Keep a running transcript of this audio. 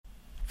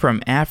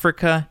From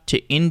Africa to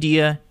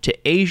India to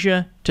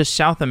Asia to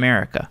South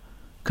America,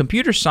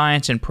 computer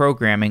science and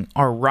programming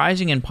are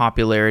rising in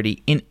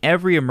popularity in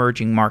every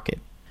emerging market.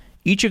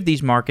 Each of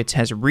these markets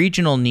has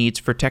regional needs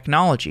for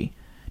technology.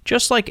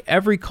 Just like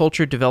every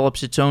culture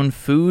develops its own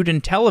food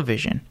and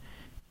television,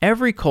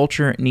 every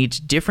culture needs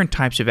different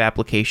types of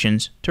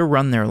applications to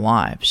run their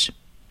lives.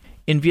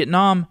 In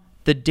Vietnam,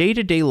 the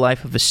day-to-day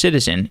life of a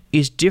citizen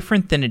is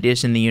different than it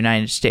is in the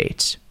United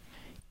States.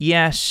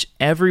 Yes,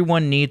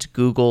 everyone needs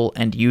Google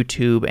and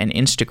YouTube and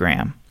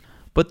Instagram,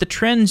 but the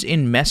trends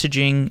in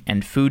messaging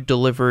and food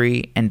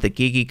delivery and the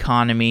gig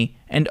economy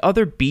and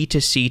other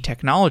B2C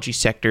technology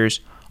sectors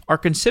are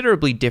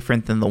considerably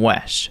different than the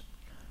West.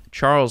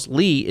 Charles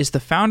Lee is the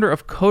founder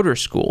of Coder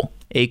School,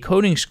 a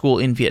coding school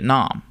in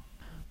Vietnam.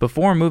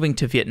 Before moving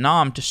to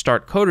Vietnam to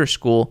start Coder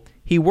School,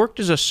 he worked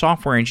as a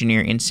software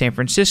engineer in San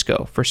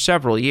Francisco for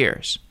several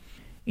years.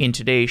 In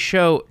today's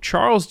show,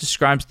 Charles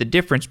describes the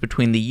difference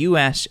between the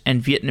US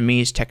and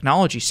Vietnamese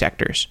technology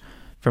sectors,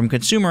 from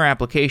consumer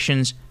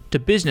applications to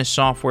business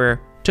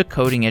software to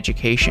coding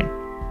education.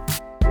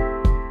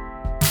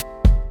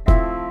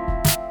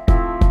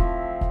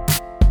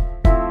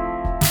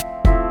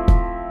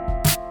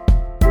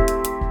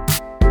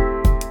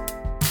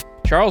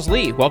 Charles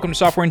Lee, welcome to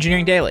Software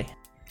Engineering Daily.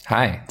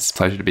 Hi, it's a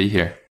pleasure to be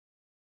here.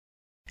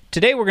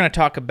 Today we're going to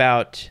talk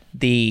about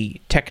the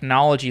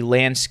technology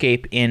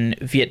landscape in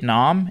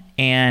Vietnam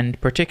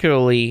and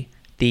particularly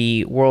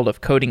the world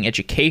of coding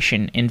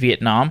education in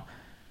Vietnam.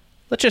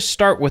 Let's just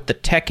start with the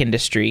tech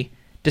industry.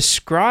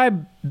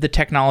 Describe the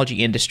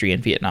technology industry in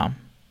Vietnam.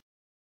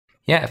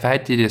 Yeah, if I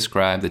had to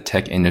describe the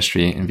tech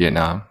industry in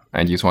Vietnam,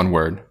 I'd use one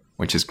word,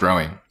 which is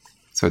growing.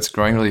 So it's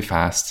growing really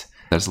fast.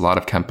 There's a lot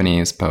of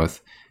companies both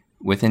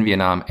within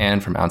Vietnam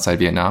and from outside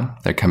Vietnam.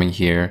 They're coming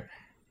here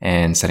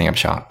and setting up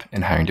shop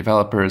and hiring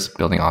developers,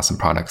 building awesome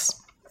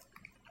products.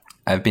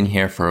 I've been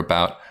here for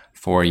about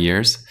 4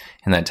 years.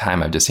 In that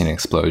time, I've just seen an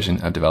explosion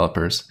of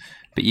developers.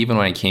 But even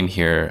when I came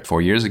here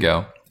 4 years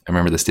ago, I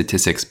remember the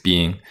statistics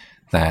being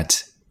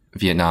that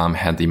Vietnam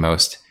had the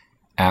most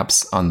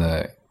apps on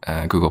the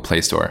Google Play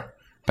Store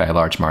by a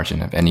large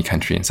margin of any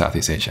country in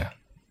Southeast Asia.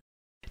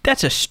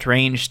 That's a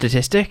strange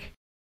statistic.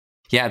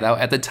 Yeah,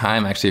 at the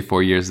time, actually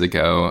 4 years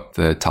ago,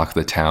 the talk of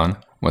the town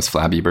was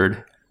Flappy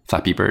Bird.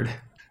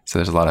 So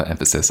there's a lot of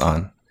emphasis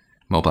on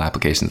mobile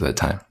applications at the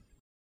time.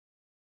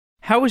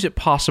 How is it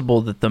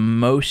possible that the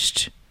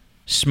most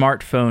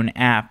smartphone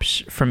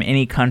apps from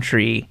any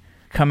country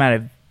come out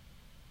of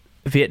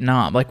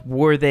Vietnam? Like, what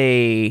were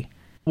the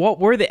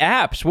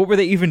apps? What were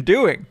they even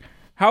doing?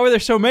 How are there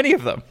so many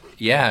of them?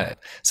 Yeah.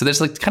 So there's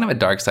like kind of a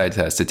dark side to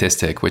that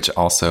statistic, which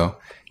also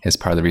is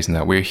part of the reason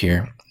that we're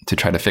here to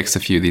try to fix a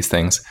few of these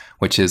things,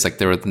 which is like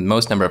there were the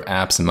most number of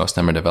apps and most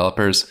number of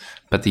developers,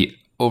 but the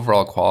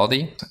overall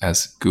quality,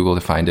 as Google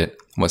defined it,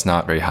 was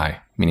not very high,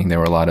 meaning there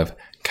were a lot of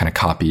kind of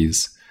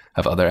copies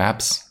of other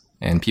apps,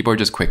 and people were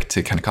just quick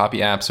to kind of copy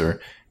apps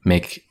or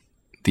make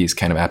these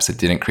kind of apps that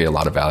didn't create a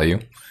lot of value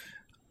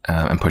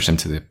and push them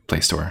to the Play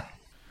Store.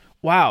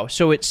 Wow.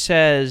 So it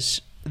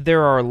says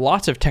there are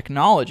lots of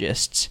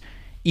technologists,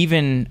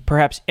 even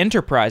perhaps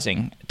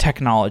enterprising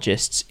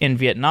technologists in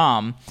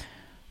Vietnam,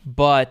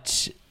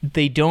 but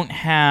they don't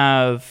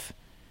have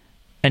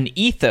an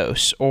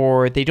ethos,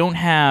 or they don't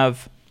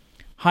have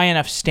high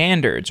enough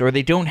standards, or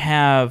they don't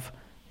have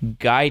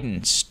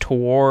guidance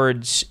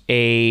towards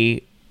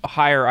a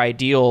higher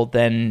ideal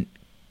than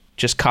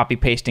just copy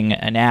pasting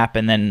an app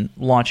and then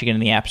launching it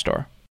in the App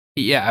Store.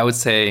 Yeah, I would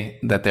say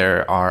that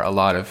there are a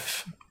lot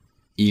of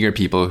eager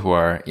people who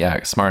are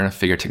smart enough to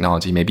figure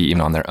technology maybe even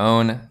on their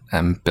own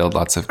and build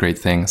lots of great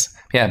things.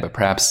 Yeah, but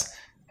perhaps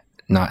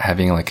not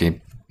having like a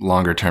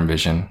longer term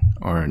vision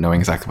or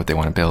knowing exactly what they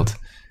want to build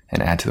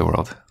and add to the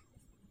world.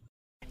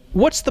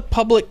 What's the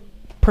public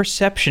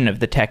perception of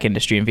the tech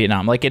industry in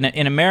Vietnam? Like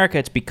in America,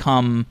 it's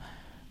become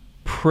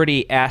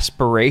pretty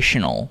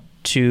aspirational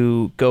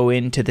to go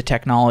into the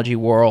technology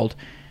world.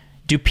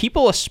 Do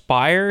people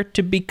aspire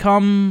to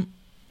become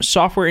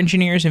software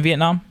engineers in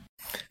Vietnam?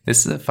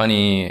 This is a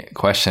funny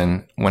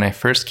question. When I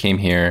first came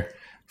here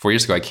 4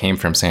 years ago, I came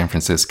from San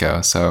Francisco.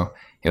 So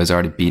it was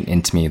already beaten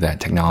into me that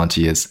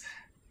technology is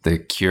the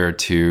cure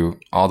to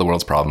all the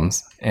world's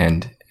problems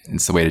and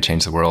it's the way to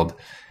change the world.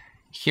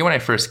 Here, when I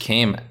first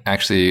came,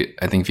 actually,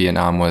 I think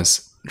Vietnam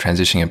was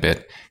transitioning a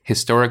bit.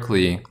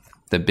 Historically,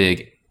 the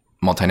big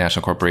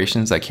multinational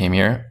corporations that came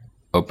here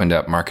opened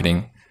up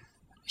marketing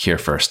here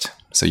first.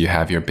 So you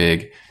have your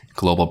big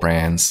global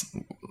brands,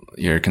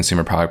 your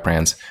consumer product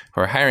brands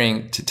who are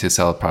hiring to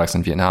sell products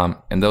in Vietnam.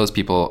 And those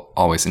people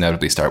always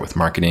inevitably start with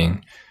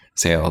marketing,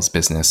 sales,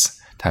 business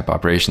type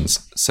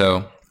operations.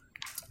 So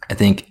I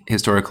think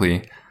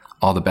historically,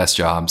 all the best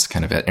jobs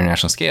kind of at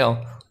international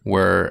scale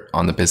were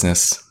on the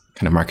business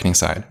kind of marketing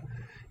side.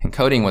 And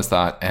coding was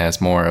thought as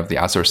more of the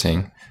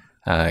outsourcing,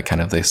 kind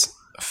of this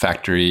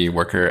factory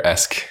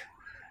worker-esque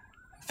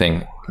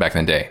thing back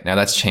in the day. Now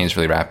that's changed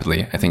really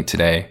rapidly. I think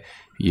today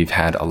you've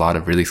had a lot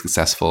of really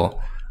successful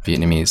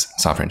Vietnamese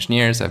software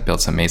engineers that have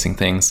built some amazing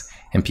things,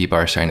 and people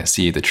are starting to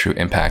see the true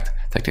impact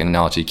that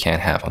technology can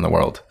have on the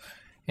world.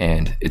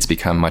 and it's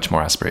become much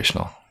more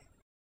aspirational.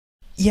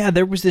 Yeah,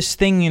 there was this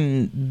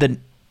thing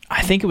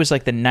I think it was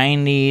like the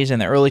 90s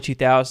and the early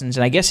 2000s,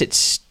 and I guess it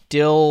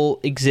still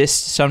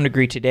exists to some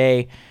degree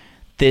today,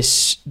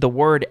 the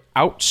word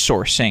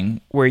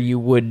outsourcing, where you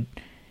would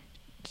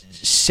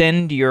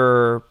send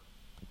your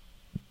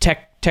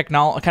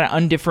technology, kind of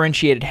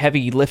undifferentiated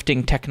heavy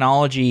lifting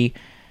technology,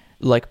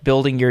 like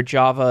building your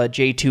Java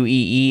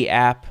J2EE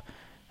app,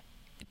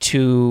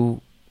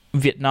 to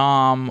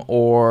Vietnam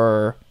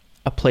or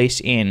a place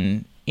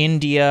in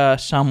India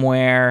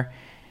somewhere.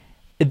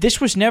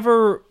 This was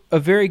never a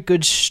very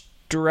good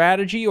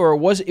strategy, or it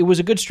was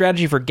a good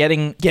strategy for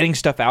getting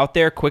stuff out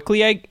there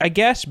quickly, I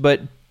guess,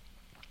 but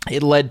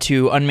it led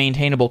to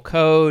unmaintainable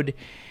code.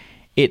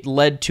 It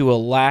led to a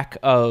lack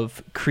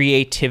of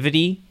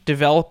creativity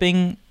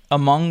developing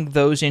among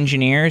those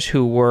engineers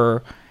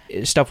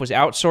stuff was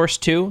outsourced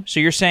to. So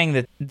you're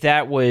saying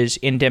that was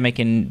endemic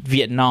in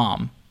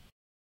Vietnam.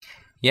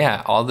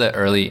 Yeah, all the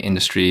early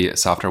industry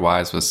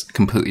software-wise was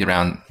completely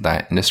around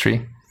that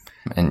industry.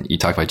 And you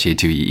talk about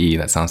J2EE,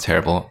 that sounds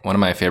terrible. One of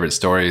my favorite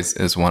stories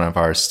is one of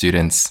our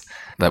students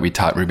that we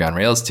taught Ruby on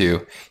Rails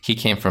to. He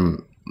came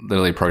from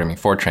literally programming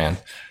Fortran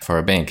for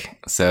a bank.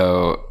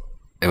 So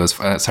it was,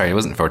 it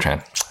wasn't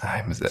Fortran.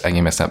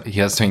 I messed up.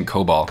 He was doing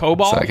COBOL.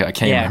 COBOL? So I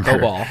can't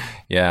remember. COBOL.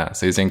 Yeah,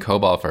 so he's doing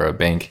COBOL for a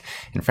bank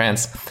in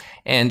France.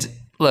 And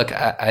look,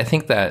 I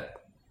think that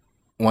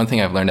one thing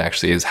I've learned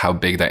actually is how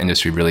big that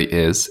industry really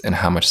is and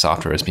how much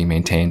software is being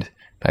maintained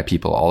by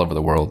people all over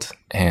the world.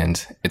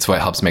 And it's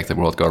what helps make the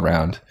world go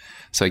round.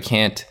 So I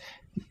can't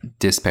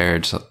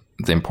disparage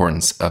the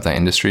importance of that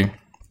industry.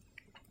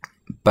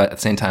 But at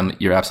the same time,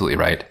 you're absolutely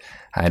right.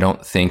 I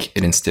don't think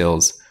it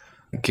instills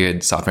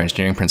good software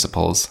engineering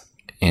principles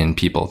in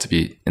people to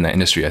be in that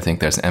industry. I think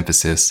there's an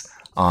emphasis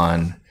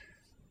on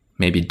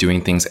maybe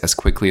doing things as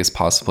quickly as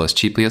possible, as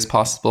cheaply as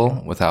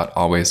possible, without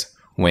always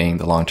weighing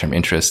the long-term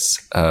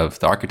interests of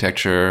the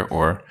architecture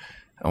or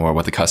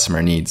what the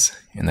customer needs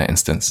in that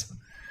instance.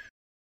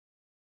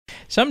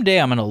 Someday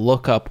I'm going to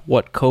look up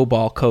what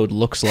COBOL code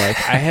looks like.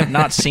 I have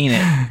not seen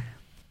it.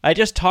 I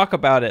just talk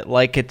about it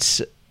like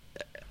it's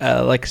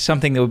like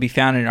something that would be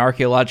found in an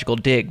archaeological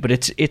dig, but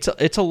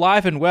it's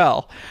alive and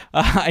well.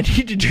 I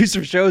need to do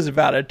some shows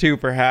about it too,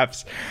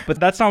 perhaps, but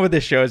that's not what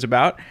this show is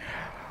about.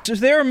 So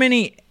there are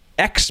many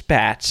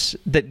expats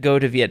that go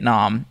to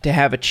Vietnam to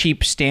have a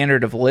cheap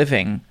standard of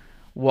living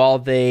while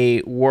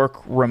they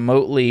work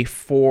remotely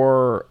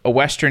for a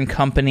Western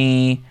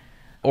company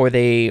or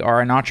they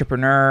are an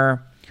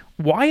entrepreneur.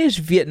 Why is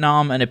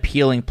Vietnam an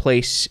appealing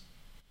place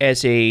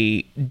as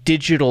a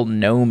digital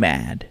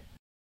nomad?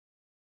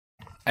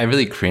 I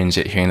really cringe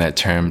at hearing that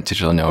term,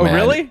 digital nomad. Oh,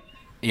 really?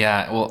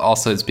 Yeah. Well,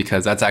 also it's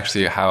because that's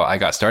actually how I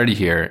got started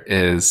here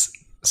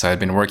so I'd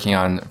been working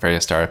on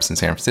various startups in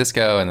San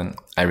Francisco, and then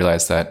I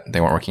realized that they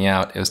weren't working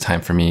out. It was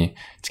time for me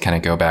to kind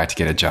of go back to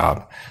get a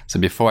job. So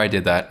before I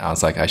did that, I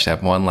was like, I should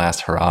have one last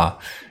hurrah.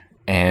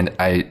 And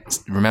I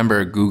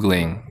remember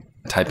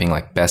typing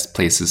like best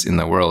places in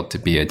the world to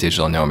be a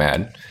digital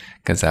nomad,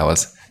 because that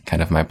was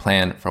kind of my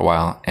plan for a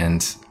while.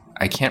 And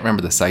I can't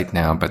remember the site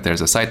now, but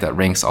there's a site that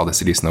ranks all the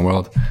cities in the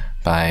world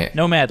by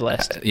Nomad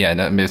List.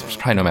 It's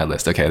probably Nomad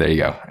List. Okay, there you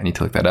go. I need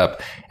to look that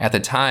up. At the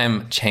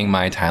time, Chiang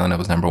Mai, Thailand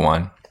was number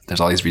one. There's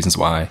all these reasons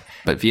why.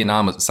 But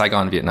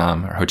Saigon,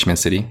 Vietnam, or Ho Chi Minh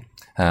City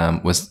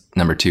was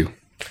number two.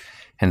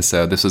 And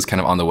so this was kind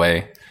of on the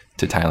way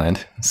to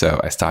Thailand. So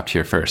I stopped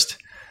here first.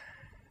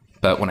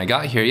 But when I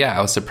got here,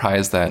 I was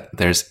surprised that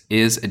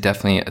is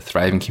definitely a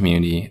thriving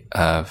community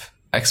of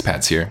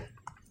expats here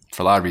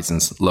for a lot of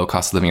reasons. Low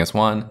cost of living is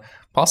one,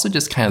 but also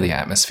just kind of the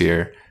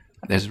atmosphere.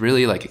 There's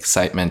really like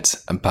excitement,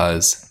 a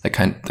buzz. The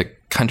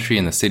country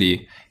and the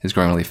city is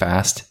growing really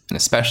fast, and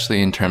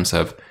especially in terms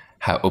of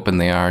how open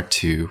they are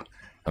to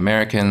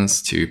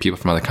Americans, to people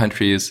from other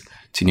countries,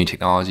 to new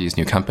technologies,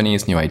 new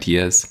companies, new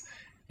ideas.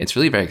 It's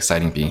really very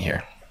exciting being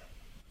here.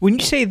 When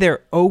you say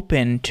they're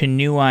open to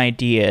new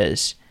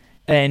ideas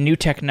and new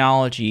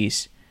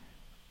technologies,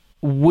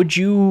 would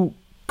you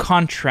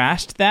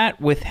contrast that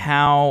with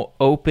how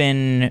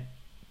open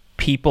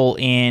people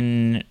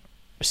in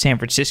San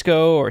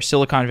Francisco or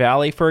Silicon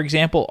Valley, for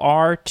example,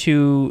 are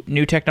to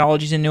new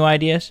technologies and new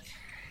ideas?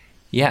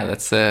 Yeah,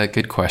 that's a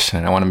good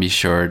question. I want to be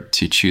sure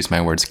to choose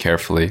my words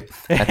carefully.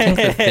 I think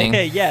the thing...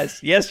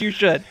 Yes, you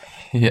should.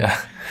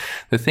 Yeah.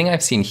 The thing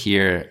I've seen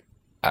here,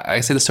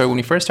 I say the story, when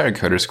we first started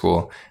Coder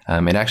School,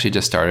 it actually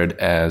just started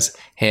as,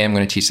 hey, I'm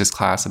going to teach this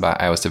class about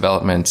iOS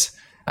development.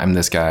 I'm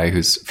this guy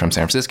who's from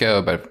San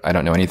Francisco, but I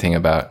don't know anything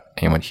about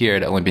anyone here.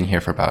 I'd only been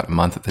here for about a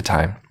month at the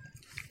time.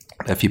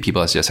 A few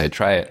people suggested I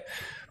try it.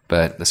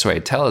 But the story I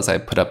tell is I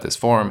put up this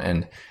form,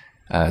 and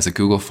as a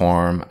Google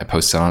form, I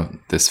posted on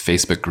this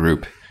Facebook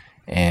group,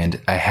 and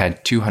I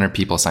had 200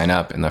 people sign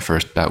up in the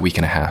first about week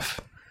and a half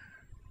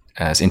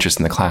as interest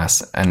in the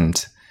class.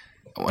 And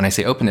when I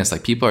say openness,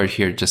 like people are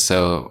here just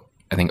so,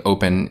 I think,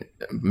 open,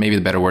 maybe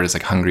the better word is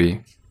like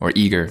hungry or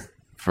eager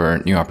for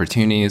new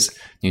opportunities,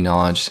 new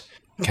knowledge,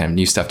 kind of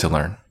new stuff to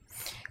learn.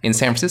 In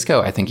San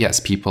Francisco, I think, yes,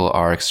 people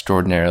are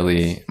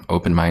extraordinarily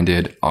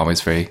open-minded,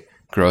 always very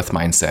growth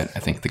mindset. I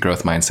think the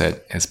growth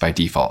mindset is by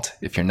default.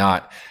 If you're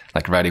not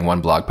like writing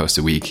one blog post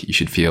a week, you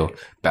should feel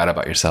bad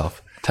about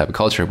yourself type of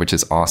culture, which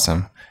is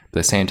awesome. But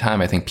at the same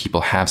time, I think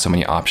people have so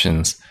many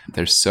options.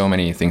 There's so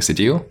many things to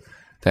do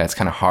that it's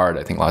kind of hard.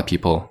 I think a lot of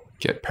people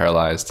get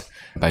paralyzed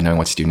by knowing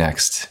what to do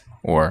next.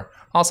 Or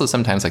also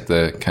sometimes like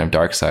the kind of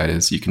dark side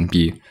is you can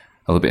be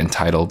a little bit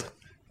entitled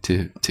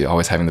to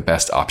always having the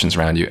best options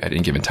around you at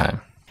any given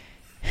time.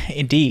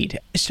 Indeed.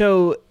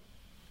 So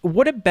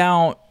what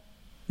about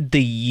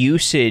the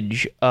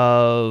usage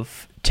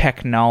of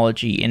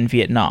technology in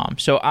Vietnam?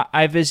 So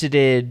I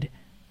visited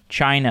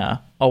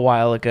China a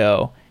while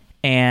ago,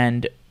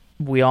 and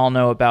we all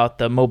know about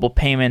the mobile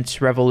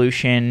payments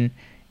revolution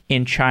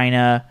in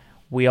China.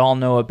 We all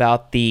know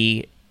about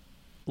the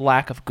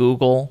lack of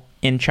Google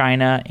in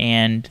China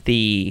and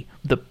the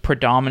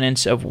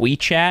predominance of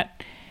WeChat.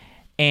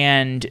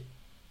 And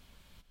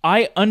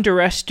I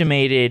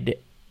underestimated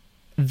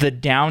the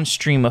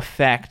downstream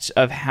effects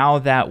of how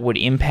that would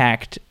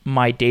impact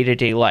my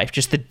day-to-day life.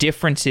 Just the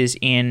differences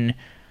in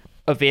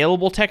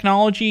available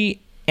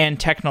technology and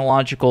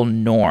technological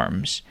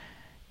norms.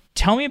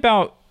 Tell me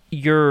about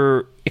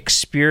your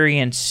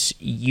experience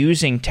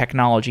using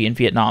technology in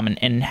Vietnam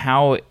and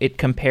how it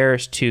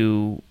compares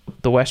to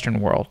the Western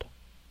world.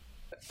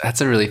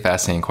 That's a really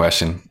fascinating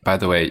question. By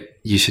the way,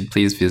 you should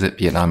please visit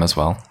Vietnam as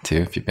well, too,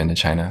 if you've been to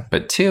China.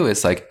 But two,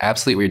 it's like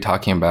absolutely what you're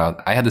talking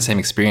about. I had the same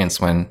experience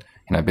when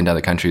I've been to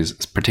other countries,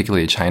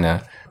 particularly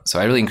China. So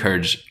I really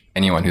encourage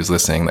anyone who's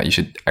listening that you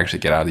should actually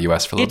get out of the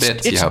US for a little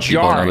bit, see how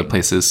people in other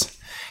places.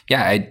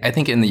 Yeah, I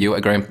think in the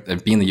US,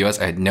 being in the US,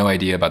 I had no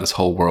idea about this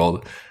whole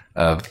world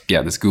of,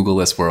 this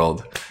Google-less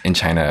world in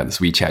China, this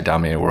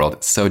WeChat-dominated world.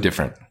 It's so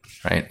different,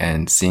 right?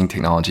 And seeing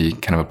technology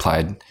kind of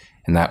applied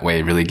in that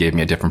way really gave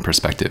me a different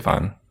perspective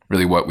on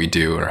really what we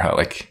do or how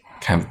it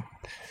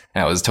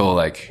was a total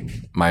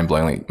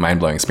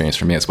mind-blowing experience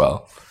for me as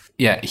well.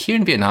 Yeah, here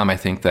in Vietnam, I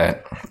think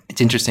that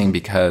it's interesting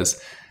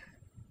because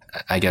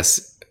I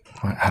guess,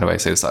 how do I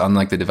say this?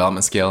 Unlike the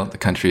development scale, the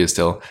country is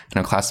still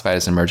classified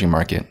as an emerging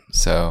market.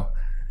 So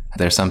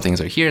there's some things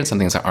that are here and some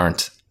things that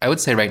aren't. I would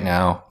say right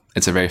now,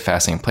 it's a very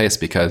fascinating place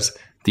because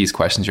these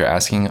questions you're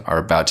asking are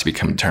about to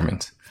become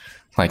determined.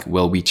 Like,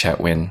 will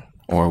WeChat win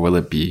or will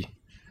it be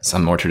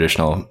some more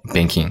traditional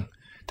banking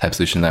type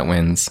solution that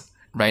wins?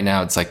 Right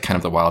now, it's like kind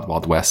of the wild,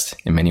 wild west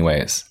in many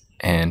ways.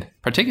 And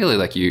particularly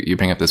like you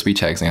bring up this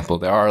WeChat example,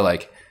 there are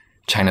like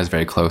China's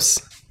very close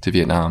to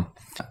Vietnam.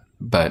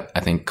 But I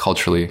think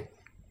culturally,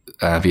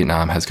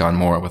 Vietnam has gone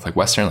more with like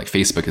Western, like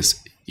Facebook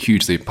is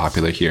hugely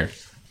popular here,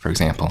 for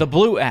example. The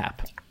Blue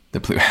app. The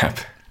Blue app.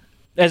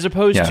 As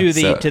opposed to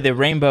the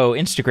Rainbow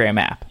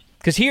Instagram app.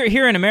 Because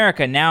here in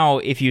America, now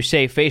if you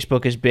say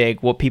Facebook is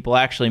big, what people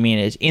actually mean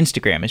is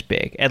Instagram is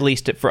big, at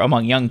least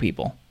among young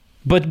people.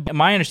 But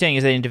my understanding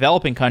is that in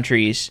developing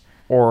countries,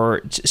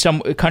 or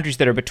some countries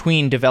that are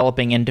between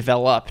developing and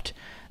developed,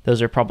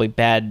 those are probably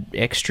bad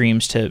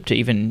extremes to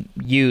even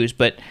use,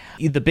 but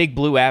the Big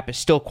Blue app is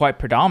still quite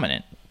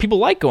predominant. People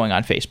like going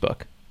on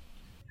Facebook.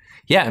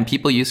 Yeah, and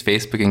people use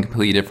Facebook in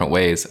completely different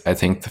ways. I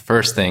think the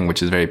first thing,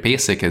 which is very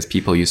basic, is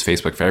people use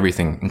Facebook for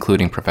everything,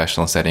 including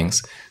professional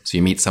settings. So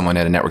you meet someone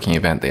at a networking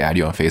event, they add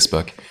you on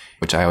Facebook,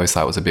 which I always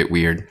thought was a bit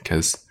weird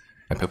because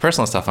I put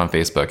personal stuff on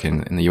Facebook.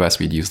 In the US,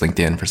 we'd use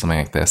LinkedIn for something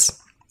like this.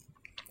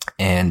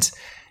 And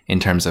in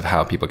terms of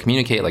how people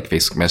communicate, like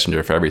Facebook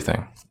Messenger for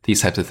everything,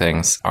 these types of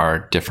things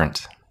are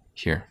different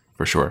here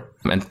for sure.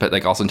 But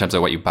like also in terms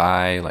of what you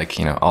buy, like,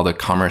 all the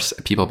commerce,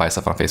 people buy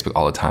stuff on Facebook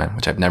all the time,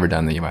 which I've never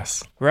done in the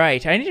US.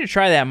 Right. I need to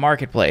try that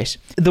marketplace.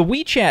 The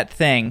WeChat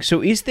thing.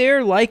 So is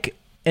there like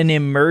an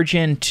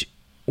emergent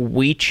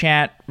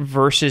WeChat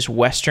versus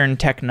Western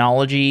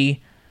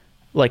technology,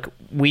 like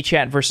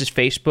WeChat versus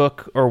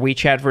Facebook or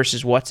WeChat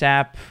versus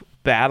WhatsApp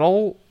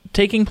battle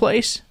taking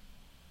place?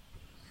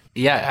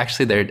 Yeah,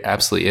 actually there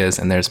absolutely is.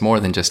 And there's more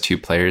than just two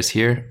players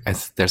here.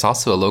 There's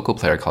also a local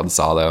player called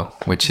Zalo,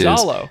 which is...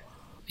 Zalo?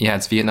 Yeah,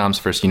 it's Vietnam's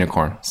first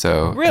unicorn.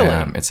 So really?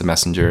 It's a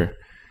messenger.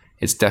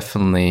 It's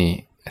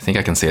definitely, I think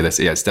I can say this.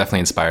 Yeah, it's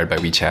definitely inspired by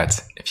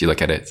WeChat if you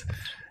look at it.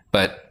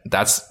 But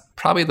that's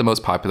probably the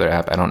most popular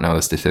app. I don't know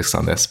the statistics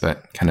on this,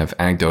 but kind of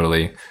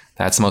anecdotally,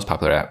 that's the most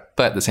popular app.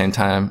 But at the same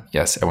time,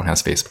 yes, everyone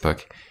has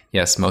Facebook.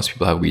 Yes, most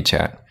people have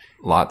WeChat.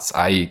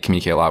 I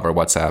communicate a lot over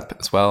WhatsApp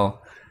as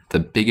well. The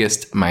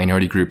biggest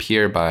minority group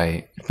here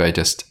by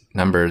just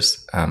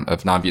numbers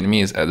of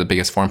non-Vietnamese, the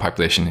biggest foreign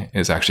population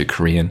is actually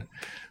Korean.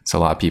 So a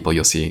lot of people,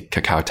 you'll see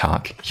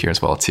KakaoTalk here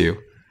as well too.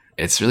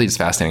 It's really just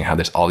fascinating how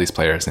there's all these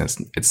players, and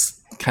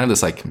it's kind of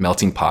this like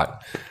melting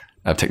pot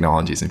of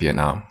technologies in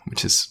Vietnam,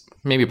 which is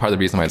maybe part of the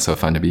reason why it's so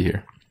fun to be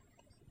here.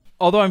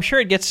 Although I'm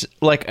sure it gets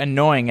like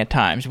annoying at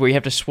times where you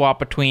have to swap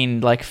between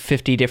like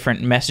 50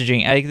 different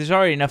messaging. Like, there's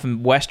already enough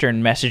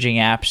Western messaging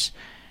apps,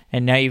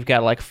 and now you've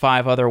got like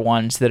 5 other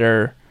ones that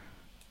are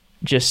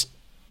just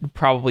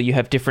probably you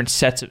have different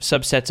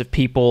subsets of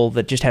people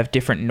that just have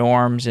different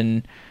norms,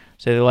 and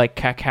so they like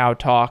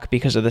KakaoTalk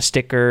because of the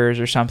stickers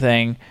or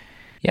something.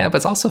 Yeah, but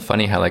it's also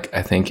funny how, like,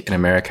 I think in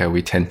America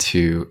we tend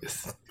to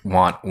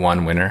want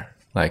one winner,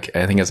 Like,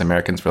 I think as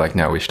Americans, we're like,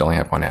 no, we should only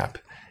have one app.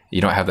 You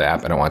don't have the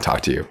app, I don't want to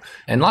talk to you.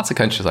 And lots of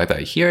countries like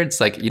that. Here,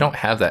 it's like, you don't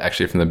have that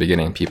actually from the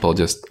beginning. People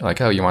just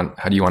like, oh,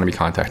 how do you want to be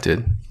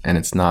contacted? And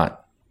it's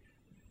not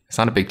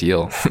a big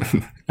deal,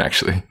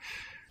 actually.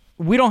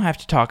 We don't have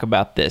to talk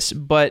about this,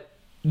 but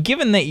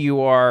given that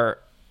you are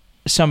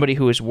somebody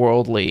who is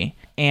worldly,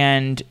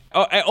 and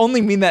I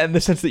only mean that in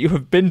the sense that you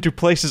have been to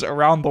places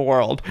around the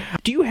world,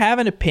 do you have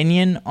an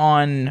opinion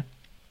on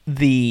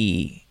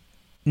the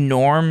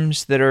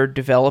norms that are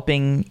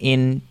developing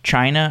in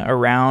China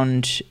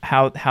around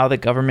how the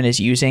government is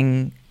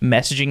using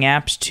messaging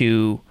apps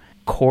to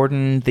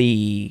cordon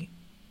the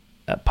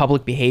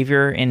public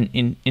behavior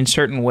in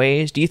certain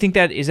ways? Do you think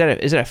that is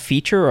that a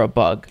feature or a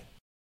bug?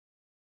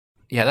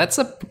 Yeah, that's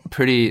a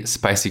pretty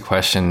spicy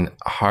question.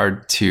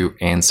 Hard to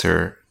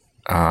answer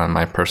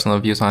my personal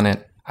views on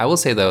it. I will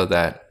say, though,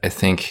 that I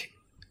think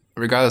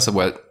regardless of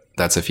what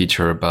that's a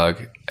feature or a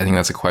bug, I think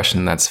that's a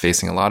question that's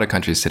facing a lot of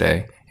countries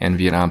today, and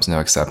Vietnam's no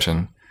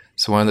exception.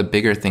 So one of the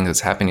bigger things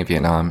that's happening in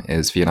Vietnam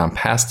is Vietnam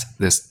passed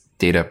this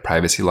data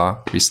privacy law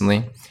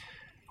recently,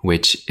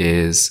 which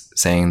is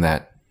saying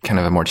that kind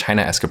of a more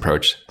China-esque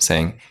approach,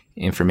 saying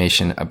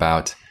information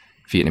about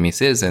Vietnamese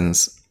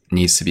citizens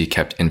needs to be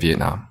kept in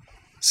Vietnam.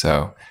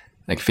 So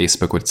like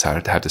Facebook would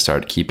have to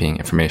start keeping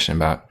information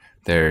about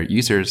their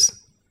users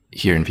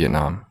here in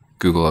Vietnam,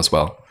 Google as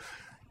well.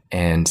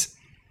 And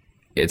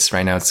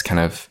right now it's kind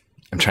of,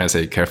 I'm trying to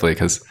say it carefully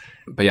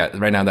but yeah,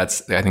 right now I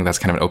think that's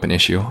kind of an open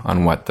issue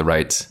on what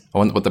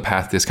the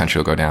path this country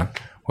will go down,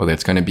 whether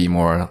it's going to be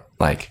more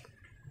like,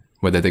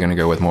 whether they're going to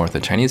go with more of the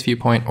Chinese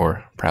viewpoint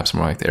or perhaps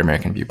more like the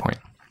American viewpoint.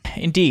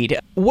 Indeed.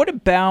 What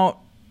about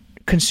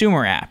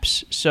consumer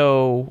apps?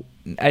 So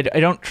I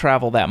don't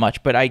travel that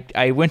much, but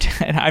I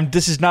went, and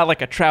this is not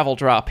like a travel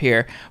drop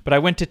here, but I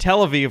went to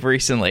Tel Aviv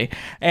recently,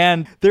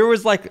 and there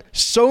was like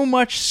so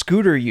much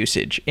scooter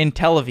usage in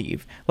Tel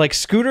Aviv. Like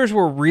scooters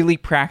were really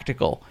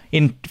practical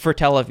for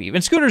Tel Aviv,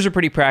 and scooters are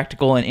pretty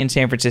practical in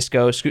San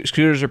Francisco.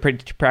 Scooters are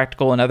pretty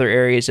practical in other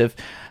areas of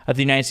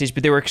the United States,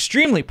 but they were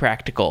extremely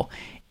practical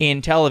in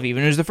Tel Aviv. And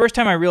it was the first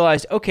time I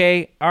realized,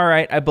 okay, all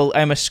right,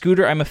 I'm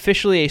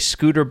officially a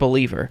scooter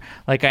believer.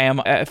 Like I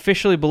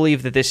officially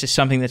believe that this is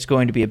something that's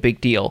going to be a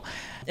big deal.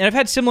 And I've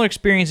had similar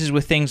experiences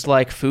with things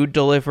like food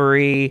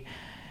delivery.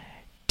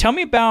 Tell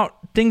me about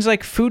things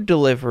like food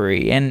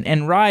delivery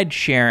and ride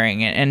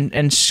sharing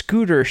and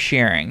scooter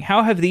sharing.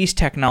 How have these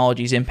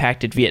technologies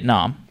impacted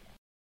Vietnam?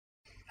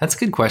 That's a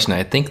good question.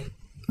 I think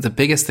the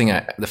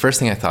first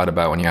thing I thought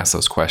about when you asked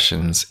those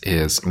questions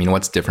is,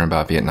 what's different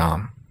about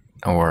Vietnam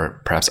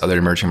or perhaps other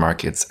emerging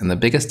markets? And the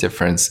biggest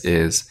difference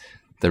is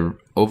the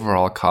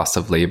overall cost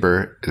of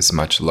labor is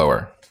much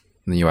lower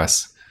in the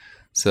US.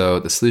 So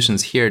the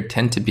solutions here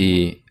tend to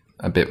be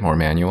a bit more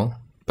manual,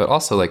 but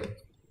also I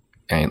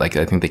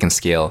think they can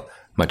scale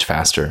much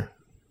faster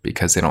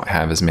because they don't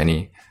have as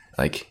many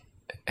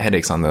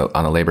headaches on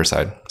the labor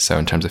side. So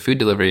in terms of food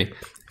delivery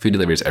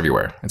is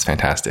everywhere. It's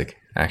fantastic,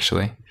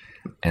 actually.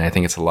 And I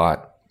think it's a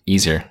lot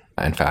easier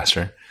and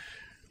faster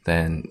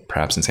than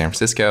perhaps in San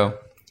Francisco.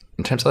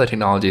 In terms of other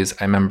technologies,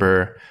 I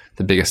remember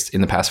in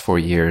the past 4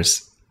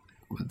 years,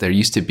 there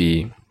used to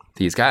be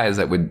these guys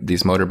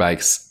these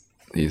motorbikes,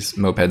 these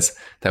mopeds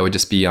that would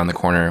just be on the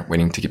corner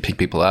waiting to pick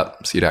people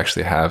up. So you'd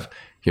actually have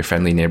your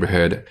friendly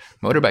neighborhood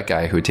motorbike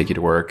guy who would take you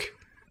to work.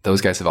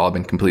 Those guys have all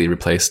been completely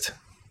replaced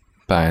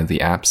by the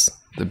apps.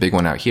 The big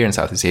one out here in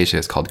Southeast Asia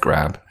is called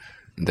Grab.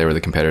 They were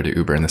the competitor to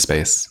Uber in the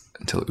space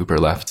until Uber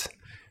left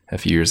a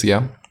few years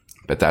ago.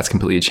 But that's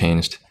completely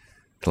changed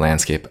the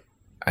landscape,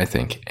 I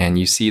think. And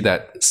you see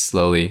that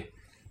slowly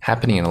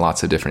happening in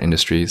lots of different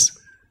industries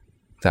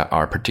that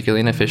are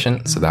particularly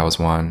inefficient. So that was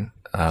one.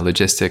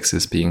 Logistics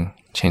is being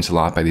changed a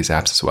lot by these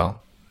apps as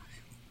well.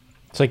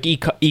 It's like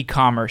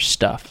e-commerce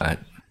stuff.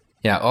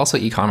 Yeah, also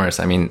e-commerce.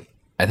 I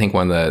think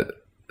one of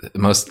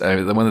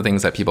the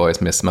things that people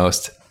always miss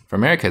most for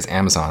America is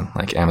Amazon,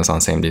 like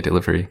Amazon same-day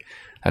delivery.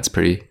 That's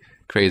pretty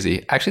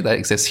crazy. Actually, that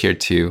exists here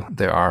too.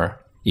 There are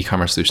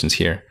e-commerce solutions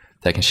here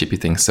that can ship you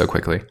things so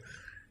quickly.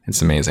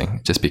 It's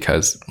amazing just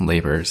because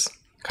labor's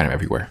kind of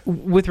everywhere.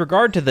 With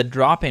regard to the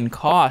drop in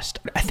cost,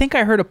 I think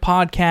I heard a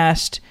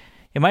podcast,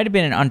 it might have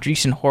been an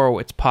Andreessen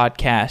Horowitz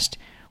podcast,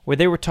 where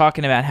they were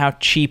talking about how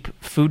cheap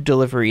food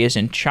delivery is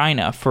in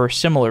China for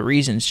similar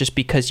reasons, just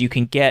because you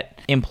can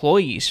get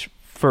employees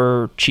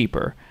for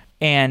cheaper.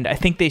 And I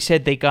think they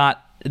said they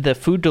got the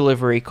food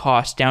delivery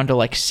cost down to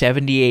like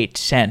 78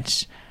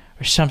 cents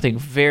or something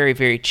very,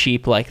 very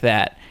cheap like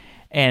that.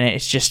 And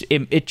it's just,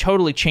 it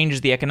totally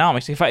changes the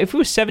economics. If it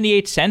was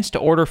 78 cents to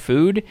order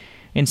food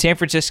in San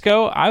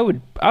Francisco, I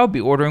would be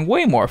ordering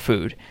way more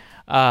food.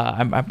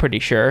 I'm pretty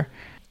sure.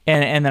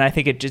 And then I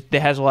think it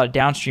has a lot of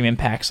downstream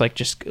impacts, like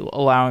just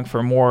allowing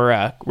for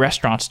more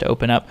restaurants to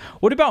open up.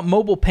 What about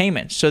mobile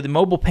payments? So the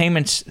mobile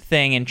payments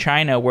thing in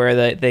China,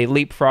 where they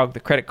leapfrog the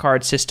credit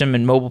card system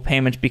and mobile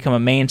payments become a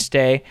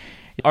mainstay.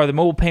 Are the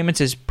mobile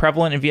payments as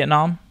prevalent in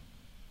Vietnam?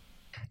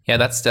 Yeah,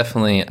 that's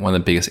definitely one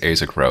of the biggest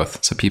areas of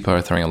growth. So people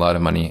are throwing a lot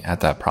of money at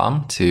that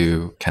problem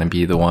to kind of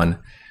be the one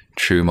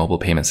true mobile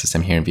payment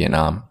system here in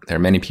Vietnam. There are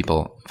many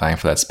people vying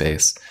for that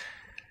space.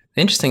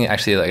 Interesting,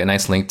 actually, like a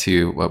nice link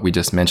to what we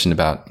just mentioned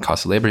about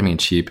cost of labor being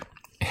cheap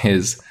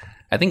is,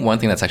 I think one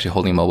thing that's actually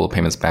holding mobile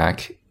payments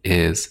back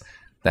is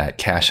that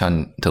cash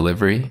on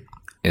delivery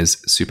is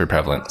super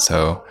prevalent.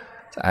 So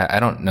I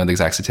don't know the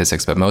exact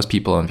statistics, but most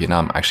people in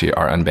Vietnam actually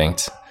are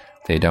unbanked.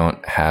 They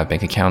don't have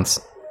bank accounts.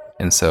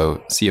 And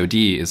so COD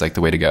is like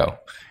the way to go.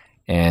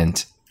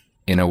 And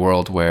in a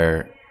world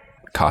where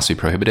costs would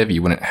be prohibitive,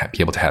 you wouldn't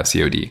be able to have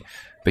COD.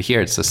 But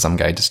here it's just some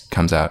guy just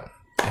comes out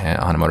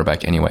on a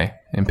motorbike anyway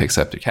and picks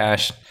up the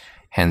cash,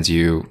 hands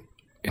you,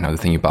 the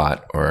thing you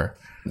bought or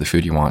the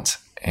food you want,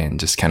 and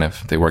just kind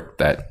of they work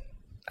that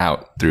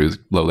out through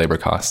low labor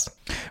costs.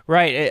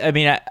 Right. I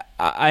mean,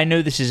 I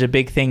know this is a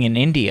big thing in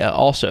India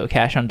also,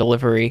 cash on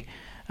delivery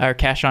or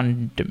cash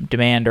on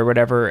demand or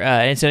whatever.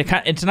 It's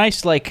a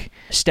nice like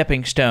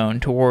stepping stone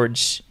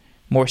towards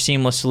more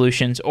seamless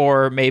solutions,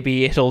 or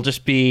maybe it'll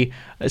just be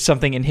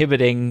something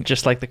inhibiting,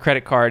 just like the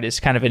credit card is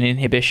kind of an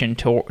inhibition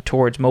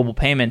towards mobile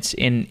payments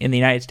in the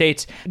United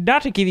States.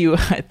 Not to give you,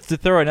 to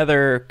throw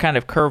another kind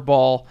of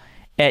curveball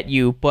at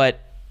you,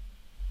 but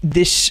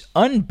this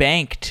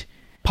unbanked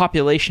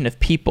population of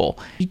people,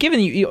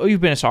 given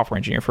you've been a software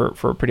engineer for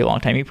a pretty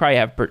long time, you probably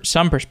have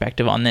some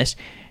perspective on this.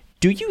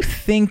 Do you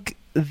think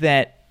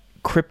that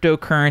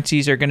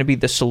cryptocurrencies are going to be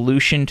the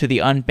solution to the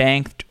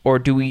unbanked, or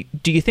do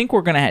you think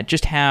we're going to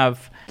just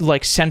have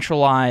like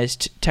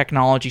centralized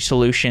technology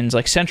solutions,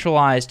 like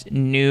centralized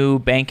new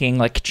banking,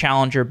 like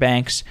challenger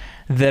banks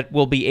that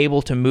will be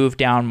able to move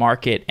down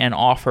market and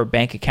offer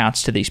bank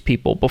accounts to these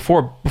people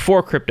before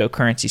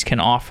cryptocurrencies can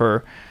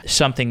offer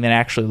something that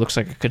actually looks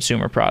like a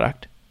consumer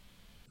product?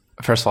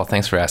 First of all,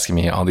 thanks for asking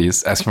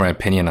my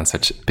opinion on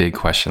such big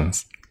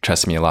questions.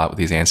 Trusted me a lot with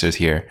these answers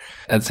here.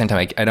 At the same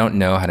time, I don't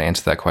know how to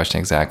answer that question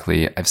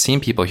exactly. I've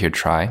seen people here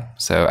try.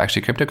 So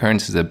actually,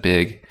 cryptocurrency is a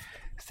big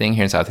thing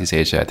here in Southeast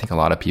Asia. I think a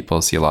lot of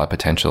people see a lot of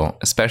potential,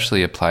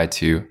 especially applied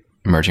to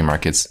emerging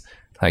markets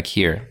like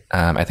here.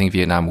 I think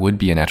Vietnam would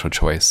be a natural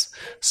choice.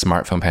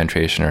 Smartphone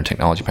penetration or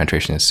technology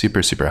penetration is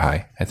super, super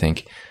high. I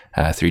think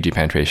 3G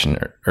penetration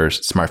or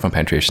smartphone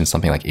penetration is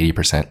something like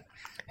 80%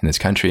 in this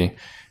country.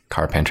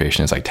 Car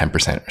penetration is like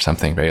 10% or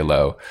something very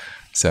low.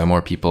 So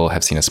more people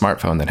have seen a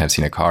smartphone than have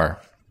seen a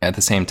car. At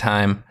the same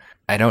time,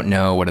 I don't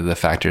know what are the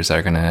factors that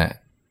are going to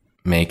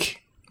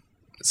make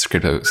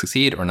crypto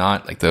succeed or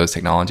not, like those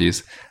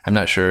technologies. I'm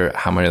not sure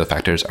how many of the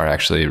factors are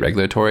actually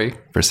regulatory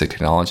versus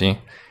technology.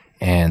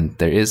 And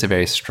there is a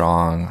very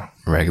strong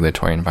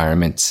regulatory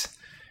environment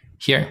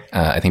here.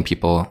 I think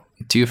people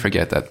do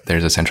forget that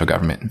there's a central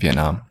government in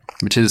Vietnam,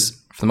 which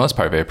is, for the most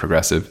part, very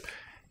progressive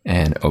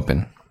and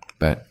open.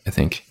 But I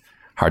think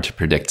hard to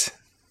predict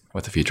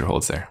what the future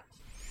holds there.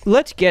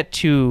 Let's get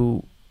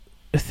to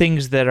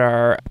things that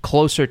are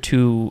closer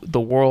to the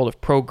world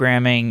of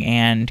programming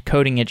and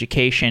coding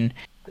education.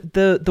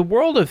 The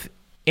world of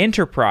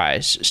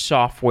enterprise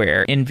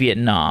software in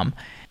Vietnam,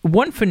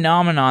 one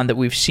phenomenon that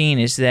we've seen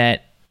is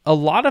that a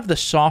lot of the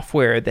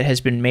software that has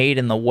been made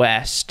in the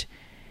West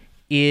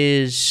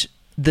is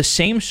the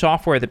same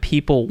software that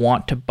people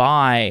want to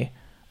buy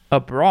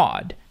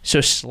abroad. So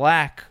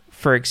Slack,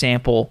 for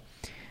example,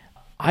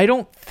 I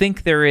don't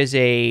think there is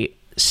a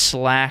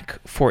Slack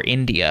for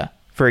India,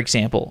 for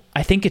example.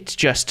 I think it's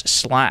just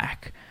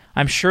Slack.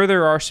 I'm sure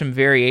there are some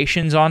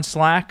variations on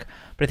Slack,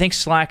 but I think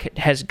Slack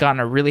has gotten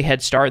a really good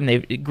head start, and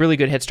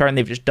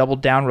they've just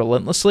doubled down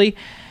relentlessly.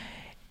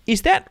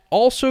 Is that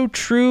also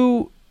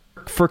true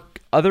for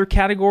other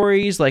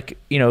categories like,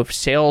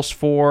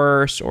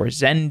 Salesforce or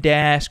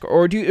Zendesk,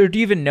 or do you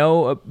even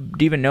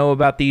know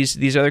about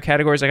these other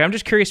categories? Like, I'm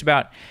just curious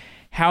about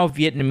how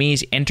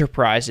Vietnamese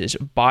enterprises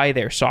buy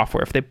their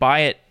software, if they buy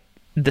it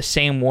the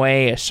same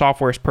way as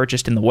software is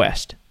purchased in the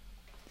West.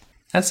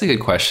 That's a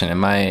good question. And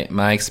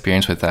my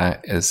experience with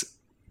that is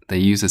they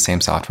use the same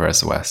software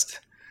as the West.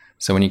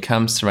 So when it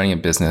comes to running a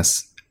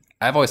business,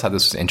 I've always thought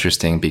this was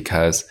interesting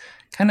because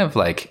kind of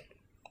like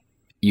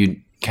you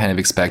kind of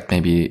expect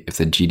maybe if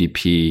the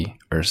GDP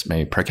or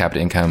maybe per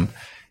capita income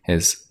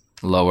is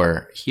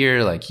lower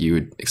here, like you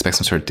would expect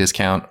some sort of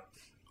discount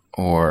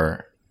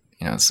or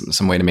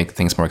some way to make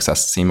things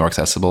seem more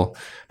accessible.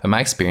 But my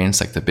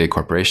experience, like the big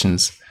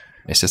corporations,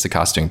 it's just the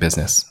cost of doing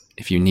business.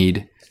 If you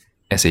need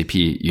SAP,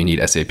 you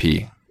need SAP,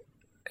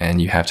 and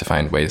you have to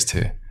find ways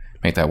to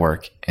make that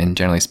work. And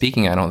generally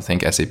speaking, I don't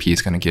think SAP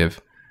is going to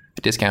give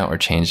a discount or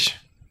change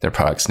their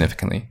product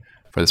significantly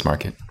for this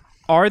market.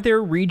 Are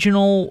there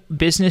regional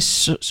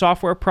business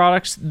software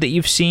products that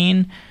you've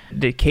seen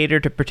that cater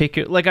to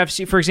particular, like I've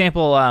seen, for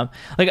example,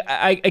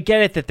 I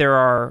get it that there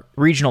are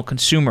regional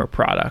consumer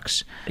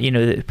products,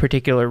 the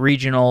particular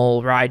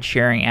regional ride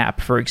sharing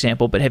app, for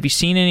example, but have you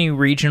seen any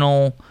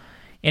regional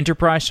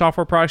enterprise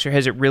software products, or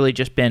has it really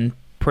just been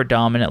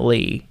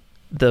predominantly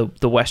the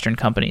Western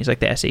companies like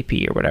the SAP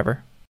or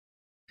whatever?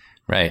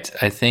 Right.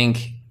 I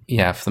think,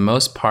 for the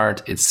most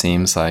part, it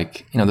seems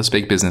like, those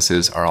big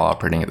businesses are all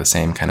operating at the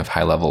same kind of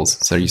high levels.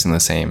 So they're using the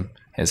same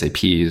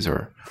SAPs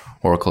or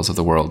Oracles of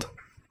the world.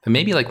 But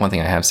maybe like one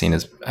thing I have seen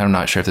is, I'm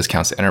not sure if this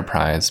counts as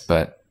enterprise,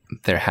 but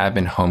there have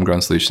been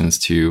homegrown solutions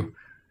to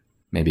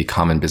maybe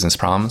common business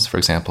problems. For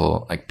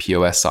example, like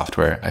POS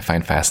software, I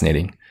find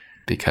fascinating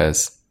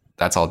because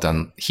that's all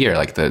done here.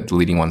 Like the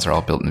leading ones are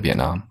all built in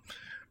Vietnam.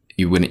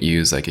 You wouldn't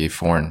use like a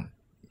foreign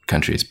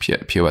country's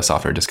POS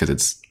software just because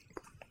it's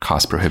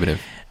cost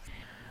prohibitive.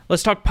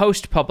 Let's talk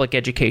post-public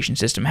education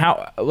system.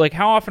 How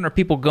often are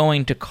people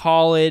going to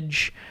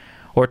college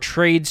or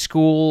trade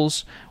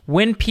schools?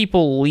 When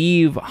people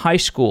leave high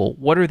school,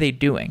 what are they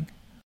doing?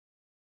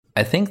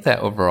 I think that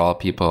overall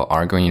people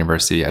are going to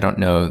university. I don't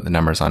know the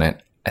numbers on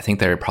it. I think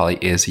there probably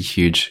is a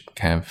huge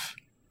kind of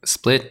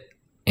split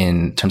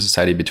in terms of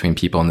society between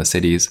people in the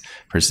cities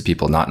versus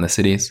people not in the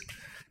cities.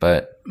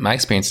 But my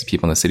experience with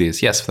people in the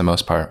cities, yes, for the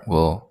most part,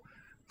 will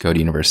go to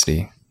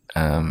university.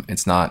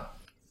 It's not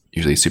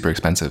usually super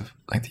expensive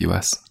like the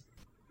US.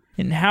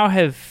 And how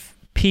have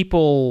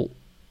people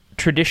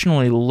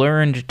traditionally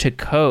learned to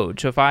code?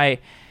 So if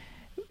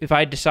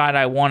I decide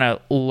I want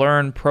to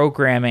learn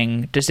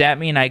programming, does that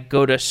mean I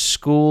go to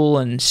school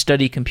and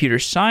study computer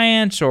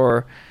science,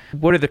 or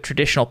what are the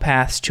traditional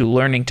paths to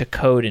learning to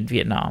code in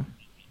Vietnam?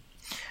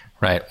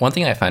 Right. One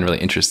thing I find really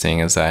interesting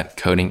is that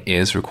coding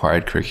is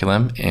required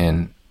curriculum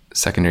in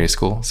secondary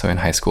school. So in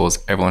high schools,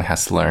 everyone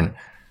has to learn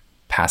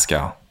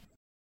Pascal.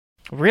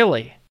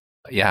 Really?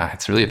 Yeah,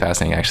 it's really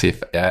fascinating. Actually,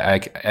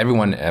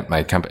 everyone at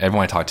my company,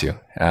 everyone I talk to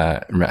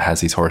has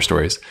these horror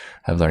stories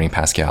of learning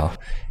Pascal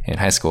in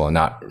high school and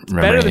not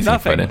remembering anything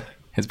about it.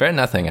 It's better than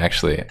nothing,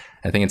 actually.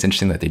 I think it's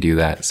interesting that they do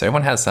that. So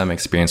everyone has some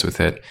experience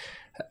with it.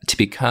 To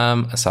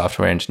become a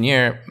software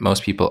engineer,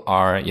 most people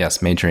are,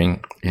 yes,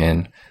 majoring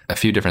in a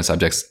few different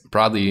subjects.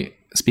 Broadly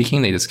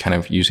speaking, they just kind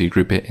of usually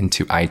group it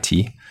into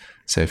IT.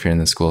 So if you're in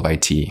the school of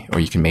IT, or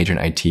you can major in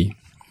IT,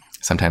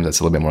 sometimes that's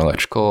a little bit more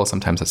electrical,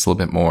 sometimes that's a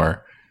little bit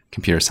more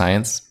computer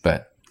science,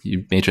 but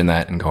you major in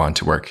that and go on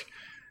to work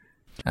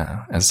as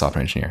a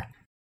software engineer.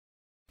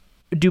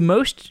 Do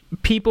most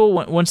people,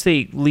 once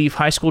they leave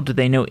high school, do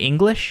they know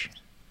English?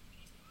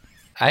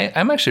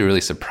 I'm actually really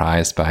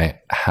surprised by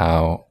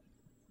how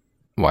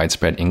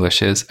widespread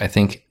English is. I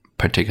think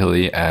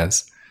particularly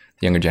as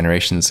the younger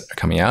generations are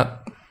coming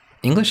out,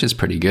 English is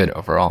pretty good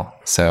overall.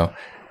 So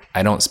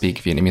I don't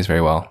speak Vietnamese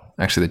very well.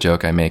 Actually, the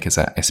joke I make is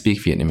that I speak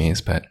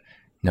Vietnamese, but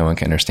no one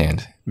can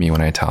understand me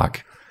when I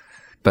talk.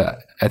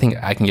 But I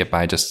think I can get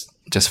by just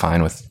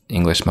fine with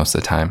English most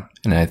of the time.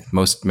 And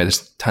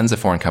there's tons of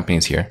foreign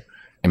companies here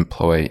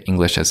employ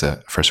English as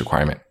a first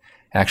requirement.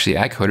 Actually,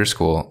 at Coder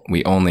School,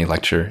 we only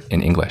lecture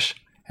in English.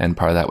 And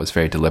part of that was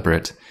very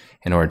deliberate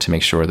in order to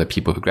make sure that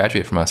people who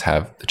graduate from us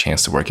have the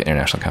chance to work at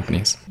international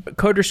companies.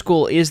 Coder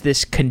School is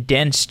this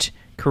condensed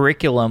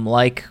curriculum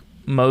like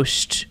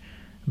most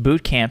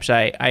boot camps,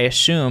 I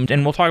assumed.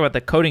 And we'll talk about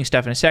the coding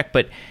stuff in a sec.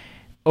 But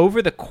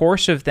over the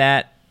course of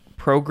that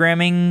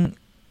programming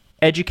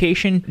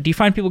education, do you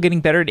find people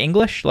getting better at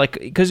English? Like,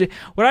 because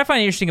what I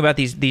find interesting about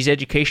these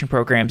education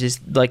programs is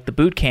like the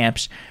boot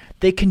camps,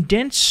 they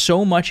condense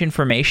so much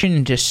information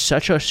into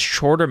such a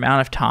short amount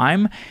of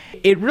time.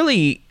 It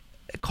really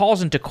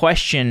calls into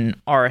question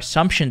our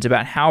assumptions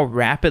about how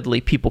rapidly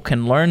people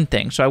can learn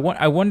things. So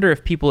I wonder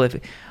if people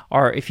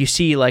if you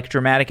see like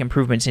dramatic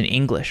improvements in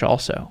English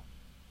also.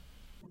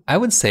 I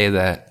would say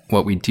that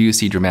what we do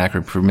see dramatic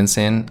improvements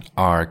in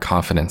are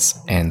confidence.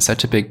 And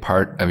such a big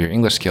part of your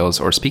English skills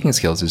or speaking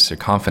skills is your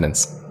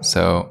confidence.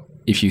 So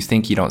if you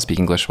think you don't speak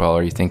English well,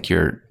 or you think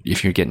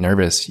if you get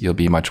nervous, you'll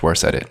be much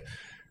worse at it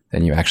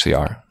than you actually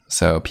are.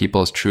 So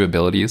people's true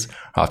abilities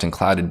are often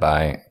clouded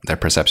by their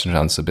perception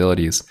of those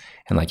abilities.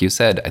 And like you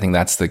said, I think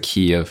that's the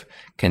key of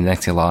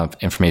connecting a lot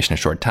of information in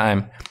a short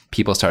time.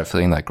 People start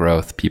feeling that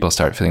growth. People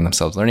start feeling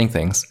themselves learning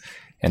things.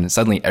 And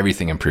suddenly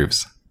everything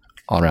improves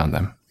all around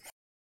them.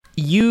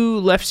 You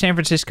left San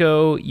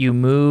Francisco, you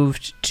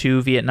moved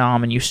to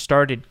Vietnam, and you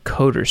started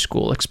Coder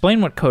School.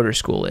 Explain what Coder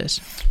School is.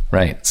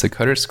 Right. So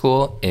Coder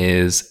School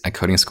is a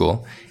coding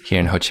school here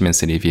in Ho Chi Minh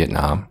City,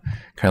 Vietnam.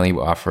 Currently,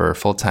 we offer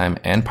full-time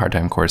and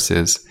part-time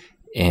courses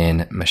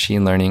in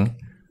machine learning,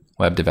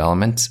 web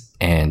development,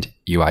 and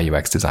UI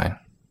UX design.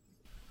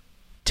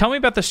 Tell me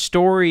about the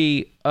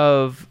story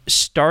of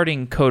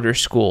starting Coder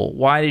School.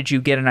 Why did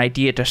you get an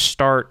idea to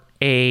start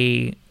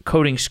a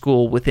coding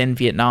school within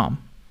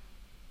Vietnam?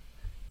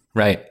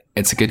 Right.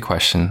 It's a good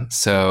question.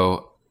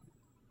 So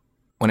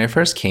when I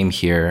first came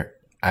here,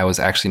 I was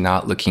actually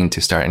not looking to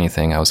start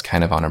anything. I was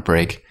kind of on a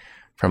break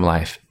from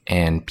life.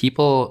 And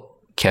people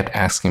kept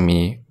asking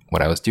me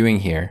what I was doing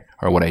here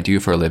or what I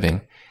do for a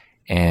living.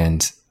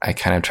 And I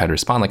kind of tried to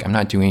respond like, I'm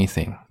not doing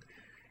anything.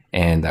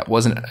 And that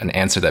wasn't an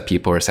answer that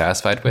people were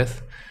satisfied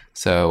with.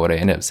 So what I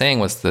ended up saying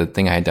was the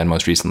thing I had done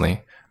most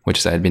recently, which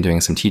is I had been doing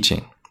some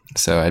teaching.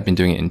 So I'd been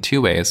doing it in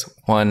two ways.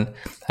 One,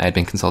 I had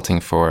been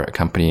consulting for a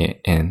company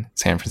in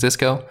San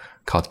Francisco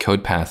called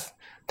CodePath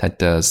that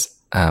does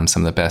some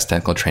of the best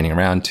technical training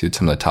around to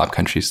some of the top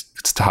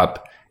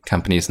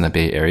companies in the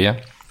Bay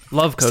Area.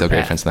 Love CodePath. Still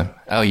great friends with them.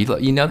 Oh,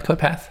 you know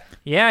CodePath?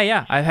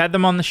 Yeah. I've had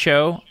them on the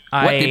show.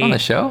 They were on the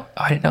show?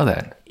 Oh, I didn't know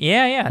that.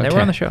 Yeah. They were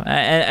on the show.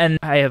 And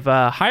I have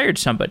hired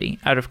somebody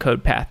out of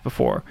CodePath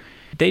before.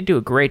 They do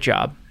a great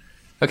job.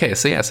 Okay,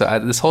 so yeah,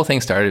 this whole thing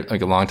started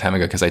like a long time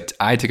ago because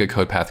I took a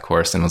CodePath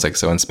course and was like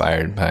so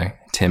inspired by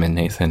Tim and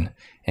Nathan,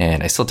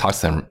 and I still talk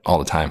to them all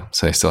the time.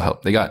 So they still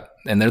help.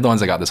 And they're the ones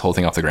that got this whole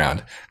thing off the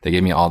ground. They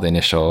gave me all the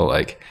initial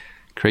like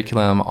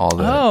curriculum, all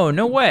the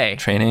no way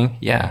training.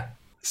 Yeah,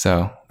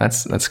 so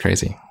that's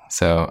crazy.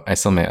 So I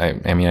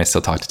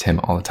still talk to Tim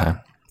all the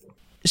time.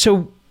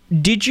 So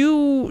did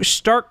you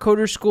start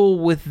Coder School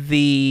with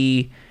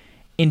the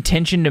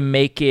intention to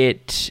make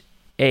it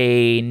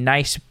a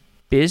nice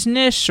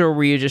business, or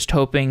were you just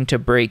hoping to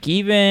break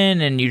even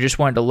and you just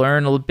wanted to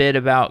learn a little bit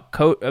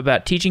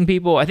about teaching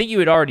people? I think you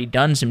had already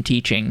done some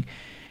teaching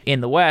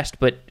in the West,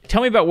 but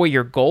tell me about what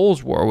your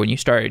goals were when you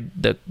started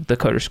the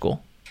Coder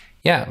School.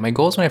 Yeah, my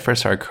goals when I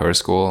first started Coder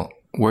School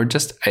were I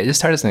just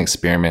started as an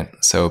experiment.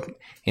 So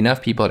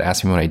enough people had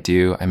asked me what I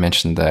do. I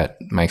mentioned that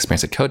my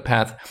experience at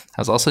CodePath.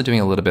 I was also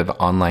doing a little bit of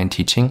online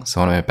teaching. So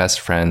one of my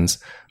best friends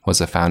was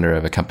the founder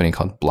of a company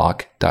called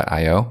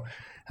Block.io.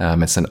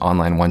 It's an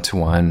online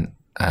one-to-one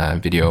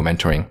video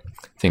mentoring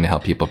thing to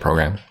help people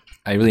program.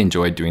 I really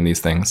enjoyed doing these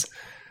things.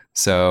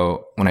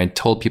 So when I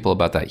told people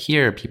about that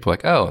here, people were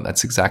like, oh,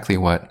 that's exactly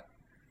what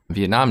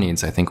Vietnam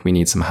needs. I think we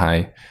need some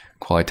high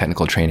quality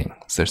technical training.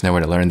 So there's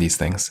nowhere to learn these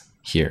things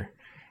here.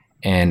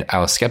 And I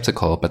was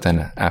skeptical, but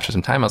then after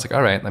some time, I was like,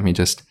 all right, let me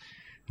just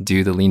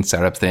do the lean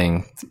startup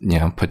thing,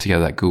 put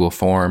together that Google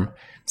form,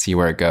 see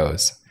where it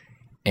goes.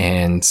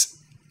 And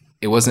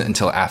it wasn't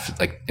until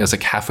it was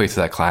like halfway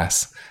through that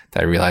class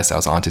that I realized I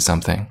was onto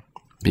something,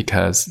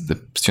 because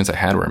the students I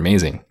had were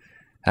amazing.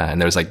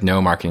 And there was like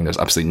no marketing. There's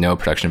absolutely no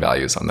production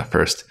values on the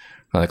first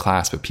of the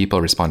class, but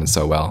people responded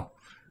so well.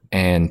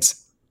 And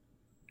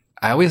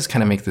I always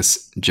kind of make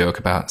this joke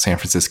about San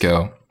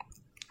Francisco.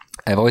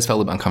 I've always felt a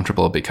little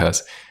uncomfortable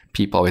because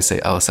people always say,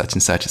 oh, such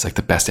and such is like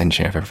the best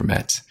engineer I've ever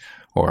met.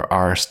 Or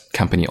our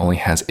company only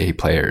has A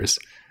players.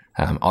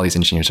 All these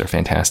engineers are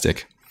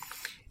fantastic.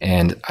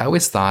 And I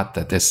always thought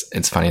that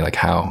it's funny, like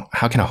how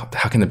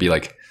can there be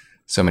like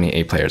so many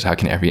A players? How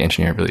can every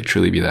engineer really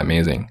truly be that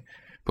amazing?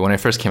 But when I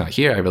first came out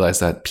here, I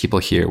realized that people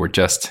here were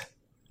just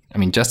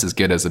as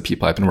good as the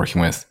people I've been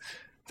working with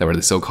that were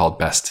the so-called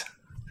best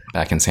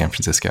back in San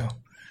Francisco.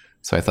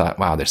 So I thought,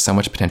 wow, there's so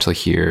much potential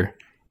here.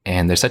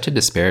 And there's such a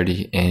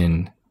disparity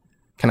in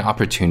kind of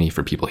opportunity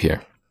for people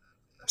here.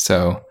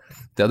 So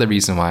the other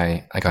reason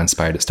why I got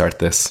inspired to start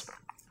this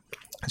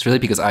is really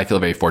because I feel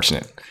very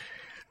fortunate.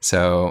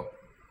 So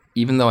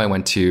even though I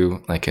went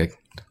to like a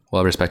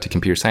well-respected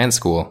computer science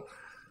school,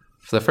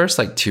 for the first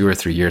like 2 or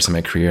 3 years of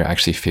my career, I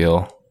actually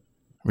feel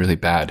really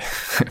bad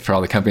for all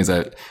the companies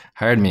that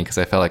hired me, because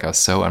I felt like I was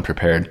so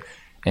unprepared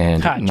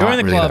and not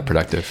really that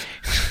productive.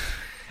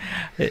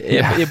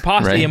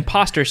 The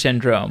imposter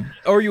syndrome,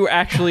 or you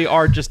actually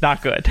are just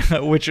not good,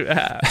 which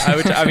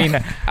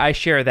I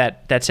share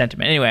that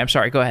sentiment. Anyway, I'm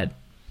sorry, go ahead.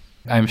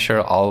 I'm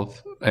sure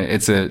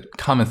it's a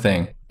common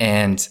thing.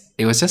 And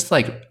it was just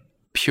like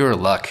pure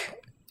luck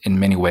in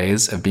many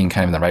ways of being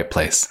kind of in the right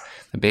place.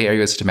 The Bay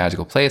Area is such a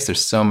magical place.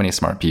 There's so many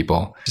smart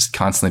people. Just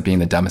constantly being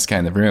the dumbest guy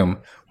in the room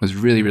was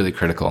really, really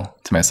critical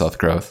to my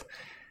self-growth.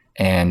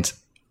 And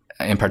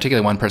in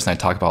particular, one person I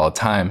talk about all the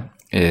time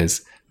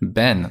is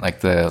Ben,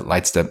 like the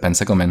Lightstep, Ben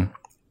Sigelman,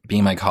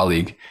 being my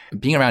colleague.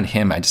 Being around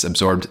him, I just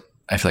absorbed,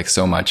 I feel like,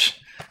 so much.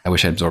 I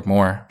wish I absorbed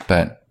more,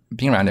 but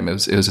being around him, it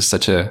was just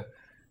such a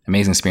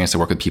amazing experience to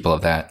work with people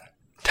of that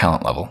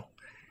talent level.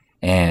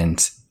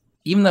 And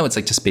even though it's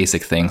like just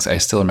basic things, I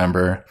still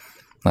remember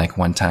like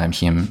one time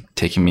him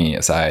taking me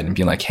aside and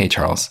being like, hey,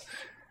 Charles,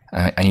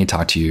 I need to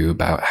talk to you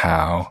about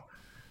how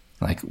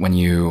like when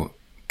you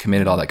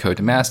committed all that code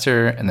to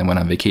master and then went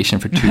on vacation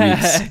for 2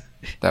 weeks,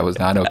 that was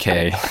not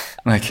okay.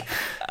 Like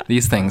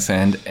these things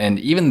and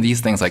even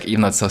these things, like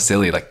even though it's so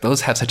silly, like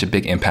those have such a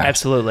big impact.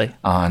 Absolutely.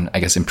 On,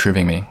 I guess,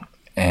 improving me.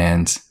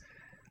 And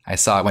I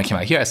saw when I came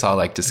out here, I saw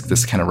like just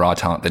this kind of raw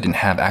talent that didn't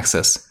have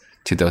access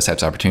to those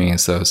types of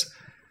opportunities. So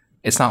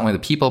it's not only the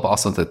people, but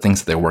also the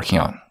things that they're working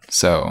on.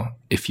 So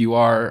if you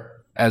are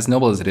as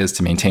noble as it is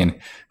to maintain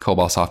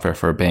COBOL software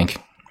for a bank,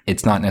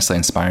 it's not necessarily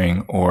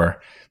inspiring or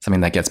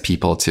something that gets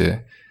people to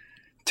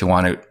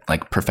want to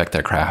like perfect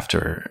their craft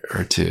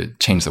or to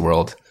change the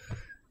world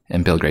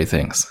and build great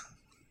things.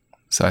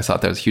 So I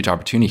thought there was a huge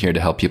opportunity here to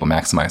help people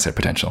maximize their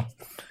potential.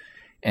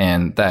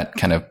 And that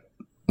kind of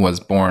was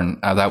born,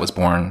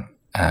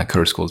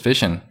 Coder School's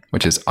vision,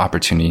 which is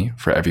opportunity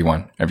for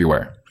everyone,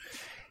 everywhere.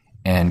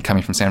 And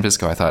coming from San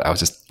Francisco, I thought I was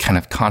just kind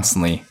of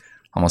constantly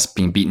almost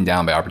being beaten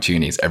down by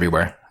opportunities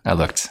everywhere I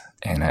looked.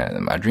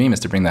 And my dream is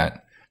to bring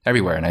that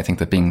everywhere. And I think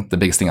that being the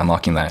biggest thing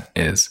unlocking that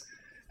is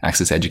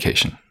access to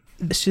education.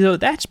 So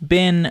that's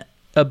been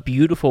a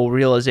beautiful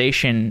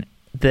realization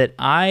that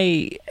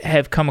I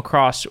have come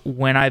across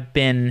when I've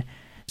been...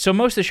 So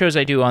most of the shows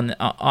I do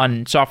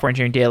on Software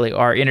Engineering Daily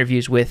are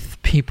interviews with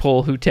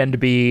people who tend to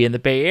be in the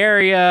Bay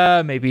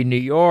Area, maybe New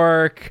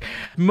York,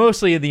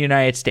 mostly in the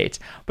United States.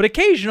 But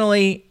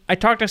occasionally I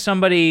talk to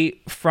somebody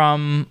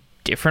from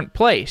different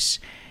place.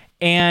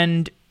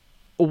 And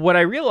what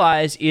I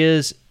realize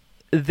is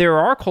there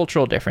are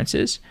cultural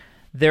differences.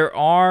 There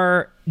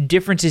are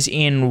differences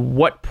in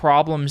what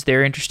problems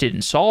they're interested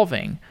in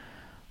solving.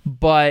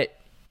 But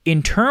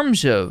in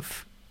terms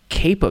of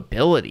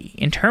capability,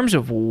 in terms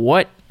of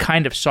what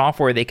kind of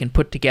software they can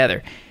put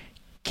together,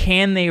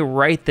 can they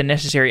write the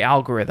necessary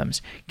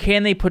algorithms?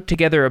 Can they put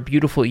together a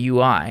beautiful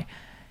UI?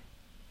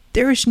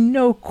 There is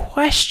no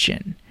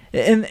question.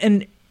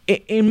 And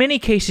in many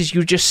cases,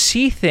 you just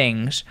see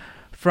things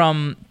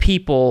from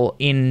people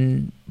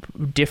in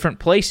different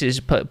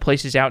places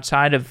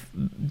outside of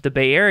the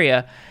Bay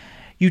Area.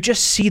 You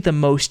just see the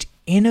most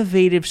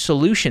innovative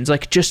solutions,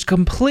 like just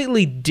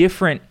completely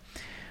different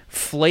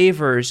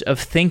flavors of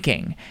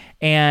thinking,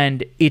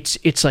 and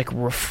it's like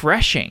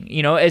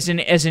refreshing. As an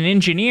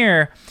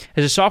engineer,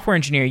 as a software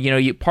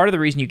engineer, part of the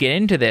reason you get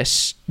into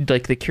this,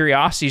 like the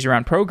curiosities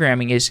around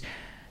programming, is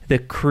the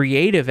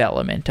creative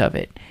element of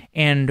it.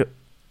 And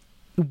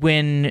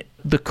when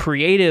the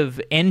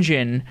creative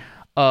engine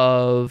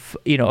of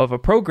a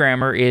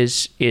programmer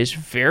is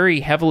very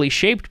heavily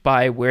shaped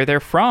by where they're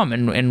from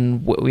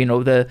and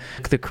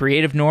the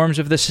creative norms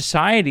of the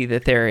society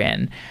that they're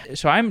in.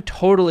 So I'm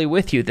totally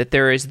with you that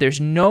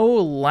there's no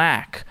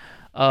lack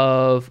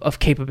of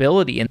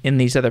capability in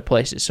these other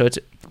places. So it's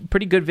a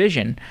pretty good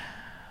vision.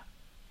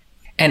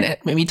 And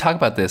when we talk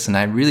about this, and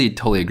I really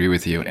totally agree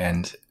with you.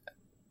 And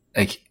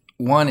like,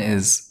 one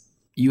is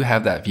you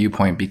have that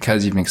viewpoint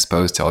because you've been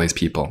exposed to all these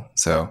people.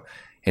 So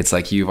it's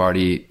like you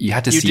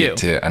had to see it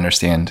to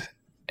understand.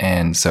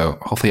 And so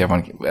hopefully I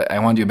want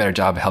to do a better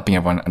job of helping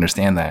everyone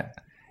understand that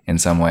in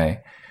some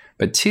way.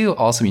 But two,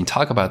 also when you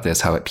talk about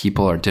this, how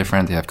people are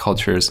different, they have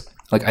cultures.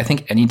 Like, I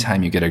think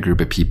anytime you get a group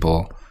of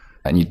people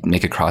and you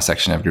make a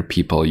cross-section of a group of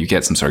people, you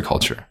get some sort of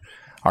culture.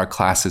 Our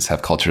classes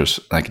have cultures,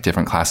 like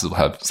different classes will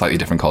have slightly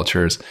different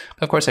cultures.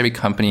 But of course, every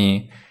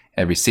company,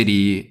 every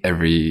city,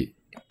 every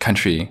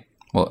country,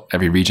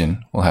 every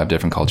region will have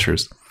different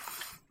cultures.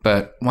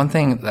 But one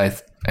thing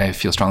that I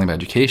feel strongly about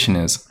education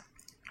is,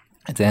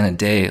 at the end of the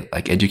day,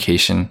 like,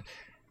 education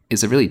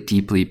is a really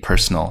deeply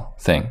personal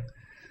thing.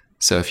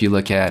 So if you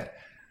look at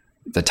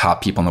the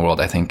top people in the world,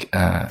 I think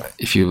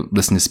if you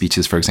listen to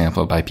speeches, for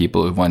example, by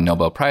people who've won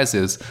Nobel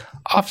Prizes,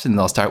 often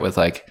they'll start with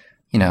like,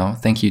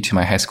 thank you to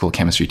my high school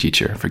chemistry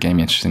teacher for getting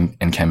me interested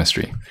in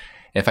chemistry.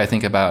 If I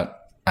think about,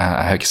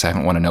 I guess I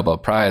haven't won a Nobel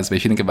Prize, but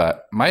if you think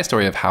about my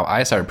story of how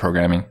I started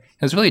programming,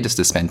 it was really just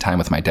to spend time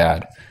with my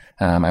dad.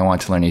 I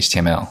wanted to learn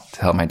HTML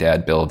to help my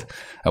dad build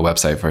a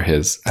website for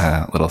his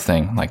little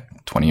thing like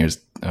 20 years,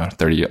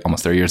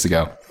 almost 30 years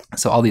ago.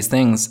 So all these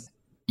things,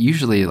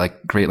 usually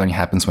like great learning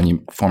happens when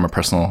you form a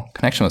personal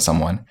connection with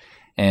someone.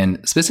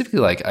 And specifically,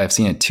 like I've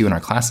seen it too in our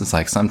classes,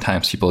 like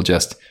sometimes people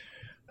just,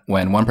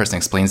 when one person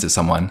explains to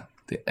someone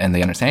and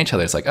they understand each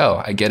other, it's like,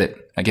 oh, I get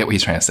it. I get what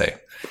he's trying to say.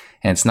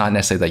 And it's not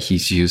necessarily that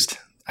he's used,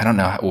 I don't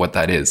know what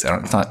that is.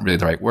 It's not really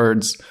the right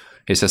words.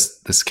 It's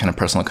just this kind of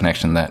personal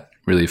connection that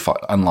really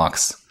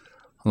unlocks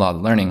a lot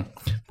of learning.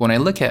 But when I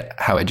look at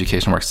how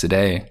education works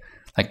today,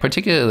 like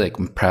particularly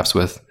like perhaps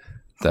with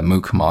the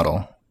MOOC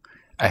model,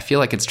 I feel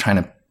like it's trying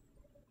to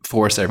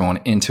force everyone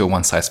into a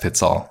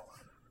one-size-fits-all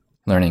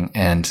learning.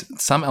 And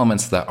some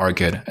elements that are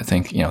good, I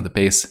think, the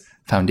base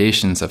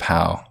foundations of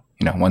how,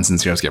 ones and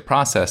zeros get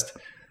processed,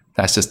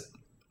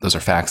 those are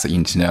facts that you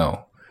need to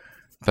know.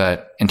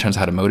 But in terms of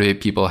how to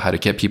motivate people, how to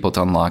get people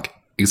to unlock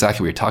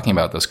exactly what you're talking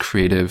about, those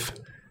creative,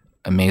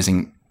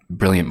 amazing,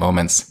 brilliant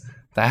moments,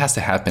 that has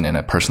to happen in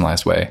a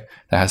personalized way.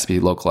 That has to be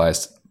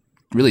localized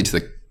really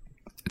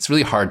it's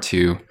really hard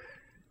to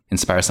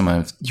inspire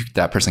someone if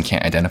that person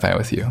can't identify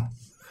with you.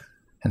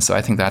 And so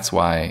I think that's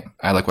why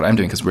I like what I'm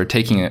doing, because we're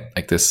taking it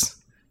like this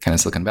kind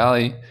of Silicon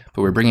Valley,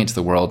 but we're bringing it to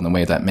the world in a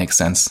way that makes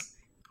sense,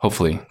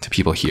 hopefully, to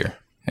people here,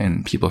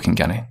 and people can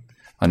kind of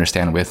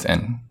understand with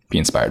and be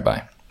inspired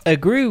by. I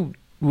agree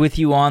with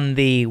you on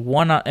the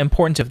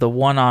importance of the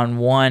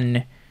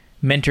one-on-one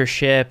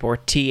mentorship or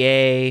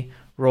TA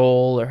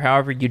role, or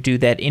however you do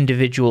that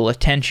individual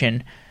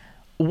attention.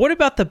 What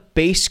about the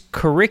base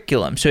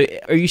curriculum? So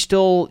are you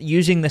still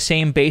using the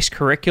same base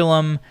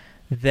curriculum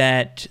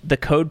that the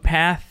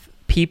CodePath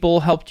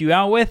people helped you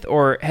out with,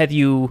 or have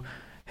you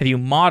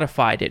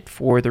modified it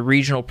for the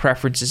regional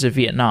preferences of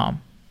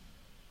Vietnam?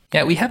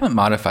 Yeah, we haven't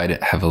modified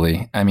it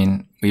heavily. I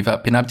mean, we've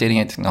been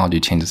updating it. Technology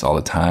changes all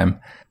the time.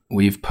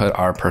 We've put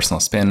our personal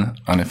spin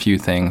on a few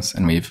things,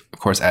 and we've, of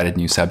course, added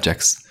new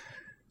subjects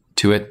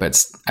to it, but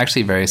it's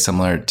actually very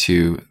similar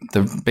to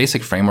the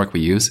basic framework we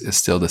use is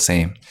still the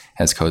same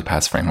as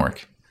CodePath's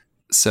framework.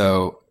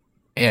 So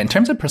in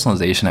terms of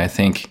personalization, I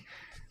think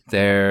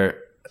the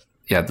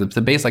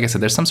base, like I said,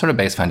 there's some sort of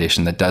base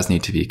foundation that does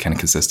need to be kind of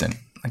consistent.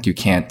 Like you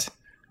can't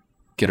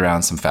get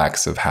around some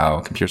facts of how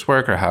computers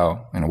work, or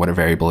how, what a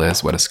variable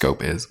is, what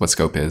scope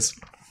is,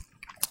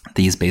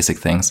 these basic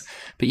things.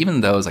 But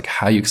even those, like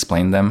how you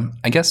explain them,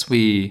 I guess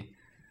I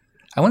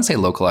wouldn't say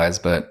localize,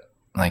 but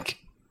like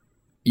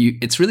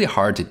it's really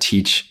hard to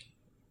teach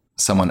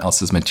someone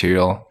else's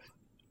material.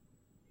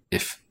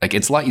 If like,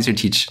 it's a lot easier to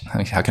teach,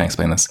 how can I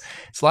explain this?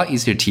 It's a lot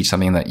easier to teach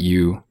something that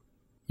you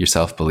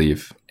yourself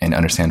believe and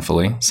understand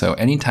fully. So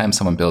anytime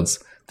someone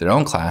builds their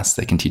own class,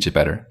 they can teach it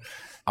better.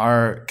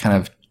 Our kind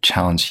of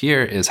challenge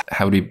here is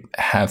how do we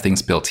have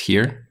things built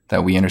here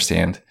that we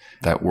understand,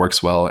 that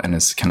works well and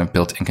is kind of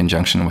built in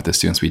conjunction with the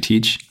students we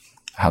teach,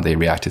 how they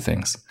react to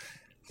things.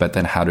 But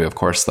then how to, of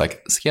course,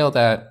 like scale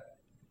that,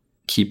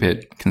 keep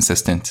it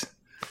consistent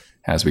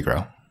as we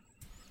grow,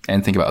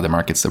 and think about other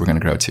markets that we're going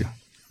to grow to.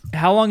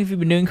 How long have you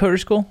been doing Coder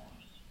School?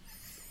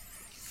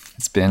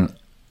 It's been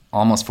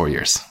almost 4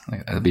 years.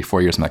 It'll be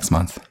 4 years next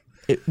month.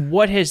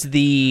 What has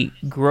the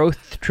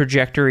growth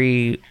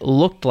trajectory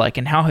looked like,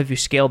 and how have you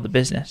scaled the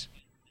business?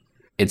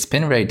 It's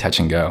been very touch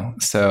and go.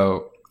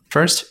 So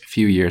first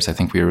few years, I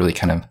think we were really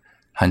kind of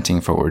hunting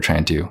for what we're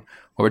trying to do.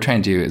 What we're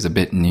trying to do is a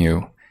bit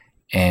new.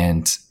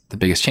 And the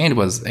biggest change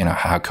was,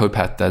 how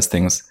CodePath does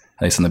things,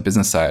 at least on the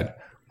business side,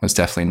 was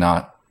definitely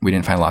not, we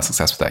didn't find a lot of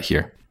success with that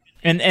here.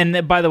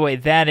 And by the way,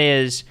 that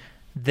is,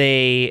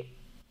 they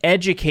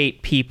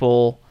educate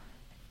people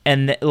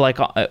and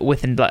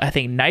within, I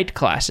think, night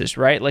classes,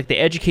 right? Like they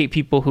educate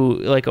people who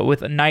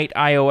with night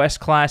iOS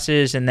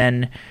classes, and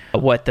then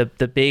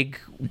the big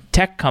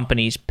tech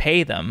companies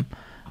pay them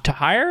to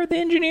hire the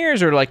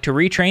engineers or to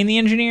retrain the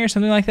engineers,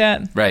 something like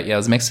that. Right. Yeah. It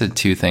was a mix of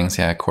two things.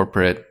 Yeah.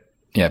 Corporate.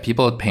 Yeah.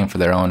 People paying for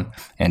their own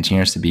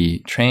engineers to be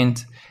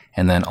trained.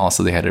 And then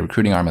also they had a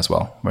recruiting arm as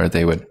well, where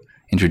they would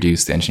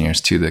introduce the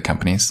engineers to the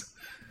companies.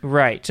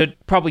 Right. So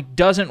it probably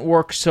doesn't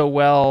work so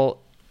well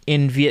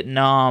in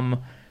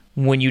Vietnam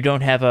when you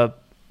don't have a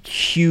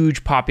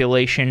huge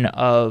population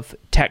of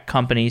tech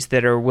companies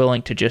that are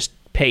willing to just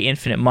pay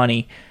infinite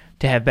money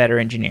to have better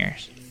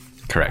engineers.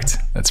 Correct.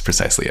 That's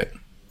precisely it.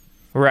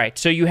 Right.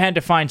 So you had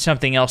to find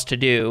something else to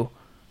do,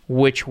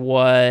 which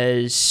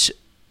was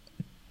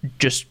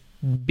just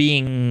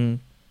being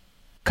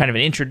kind of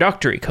an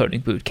introductory coding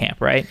boot camp,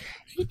 right?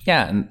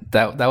 Yeah, and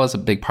that was a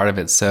big part of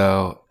it.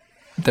 So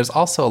there's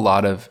also a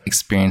lot of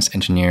experienced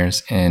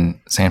engineers in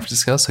San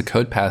Francisco. So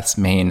CodePath's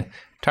main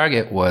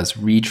target was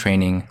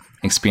retraining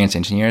experienced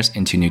engineers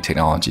into new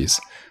technologies.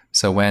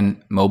 So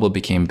when mobile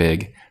became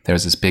big, there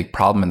was this big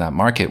problem in that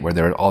market where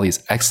there were all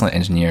these excellent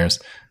engineers,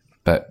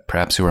 but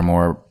perhaps who were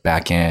more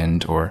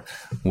back-end or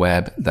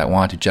web that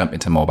wanted to jump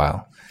into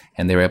mobile.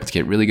 And they were able to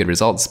get really good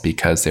results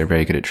because they're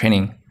very good at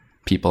training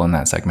people in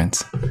that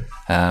segment.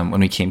 When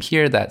we came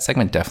here, that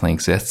segment definitely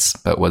exists,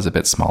 but was a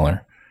bit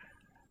smaller.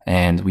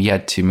 And we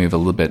had to move a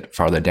little bit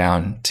farther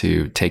down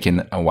to take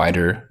in a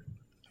wider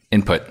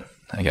input,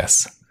 I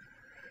guess.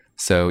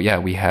 So yeah,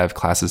 we have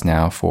classes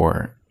now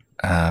for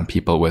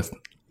people with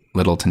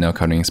little to no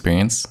coding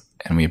experience,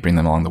 and we bring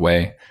them along the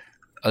way.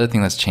 Other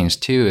thing that's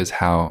changed too is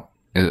how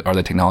are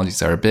the technologies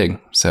that are big.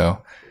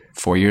 So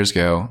 4 years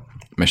ago,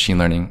 machine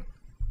learning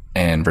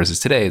and versus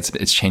today,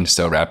 it's changed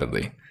so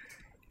rapidly.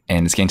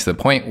 And it's getting to the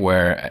point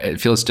where it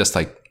feels just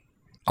like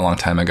a long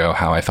time ago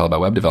how I felt about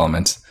web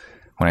development.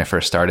 When I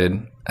first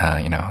started,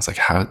 I was like,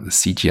 how the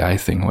CGI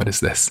thing, what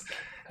is this?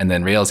 And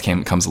then Rails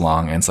comes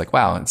along and it's like,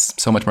 wow, it's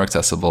so much more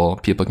accessible.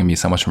 People can be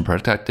so much more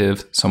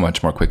productive, so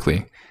much more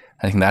quickly.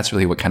 I think that's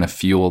really what kind of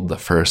fueled the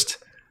first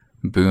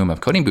boom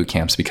of coding boot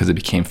camps, because it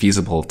became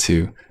feasible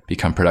to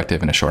become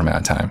productive in a short amount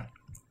of time.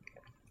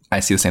 I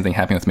see the same thing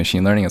happening with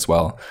machine learning as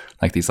well.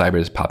 Like these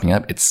libraries popping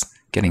up, it's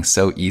getting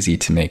so easy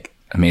to make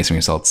amazing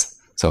results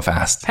so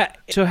fast.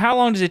 So how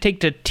long does it take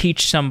to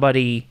teach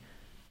somebody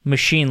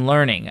machine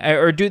learning?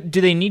 Or do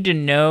they need to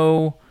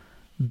know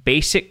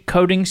basic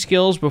coding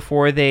skills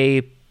before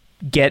they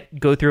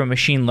go through a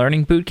machine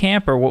learning boot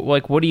camp? Or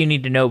what do you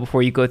need to know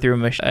before you go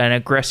through an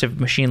aggressive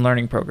machine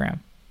learning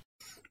program?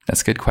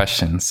 That's a good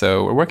question.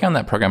 So we're working on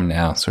that program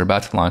now. So we're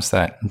about to launch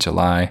that in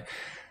July.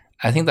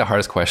 I think the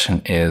hardest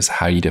question is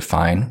how you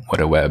define what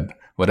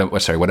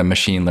a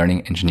machine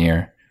learning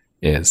engineer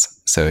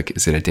is. So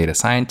is it a data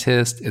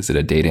scientist? Is it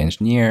a data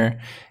engineer?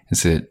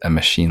 Is it a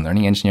machine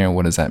learning engineer?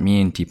 What does that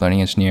mean? Deep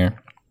learning engineer?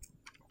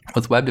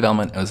 With web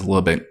development, it was a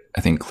little bit,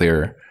 I think,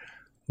 clearer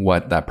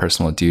what that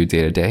person will do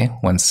day to day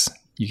once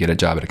you get a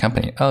job at a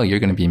company. Oh, you're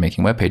going to be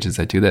making web pages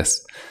that do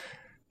this.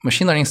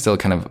 Machine learning is still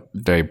kind of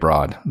very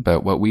broad,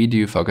 but what we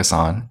do focus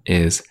on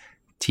is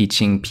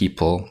teaching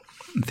people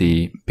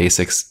the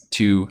basics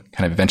to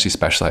kind of eventually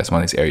specialize in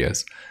one of these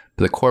areas.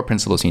 But the core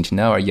principles you need to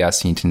know are,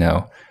 yes, you need to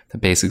know the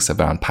basics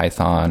about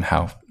Python,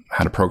 how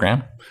to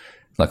program.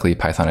 Luckily,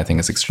 Python, I think,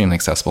 is an extremely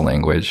accessible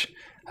language.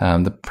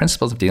 The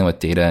principles of dealing with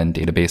data and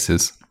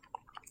databases.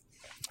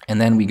 And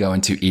then we go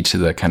into each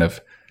of the kind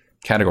of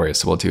categories.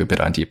 So we'll do a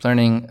bit on deep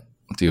learning,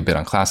 we'll do a bit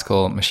on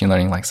classical machine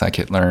learning, like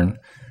scikit-learn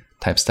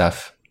type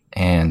stuff.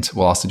 And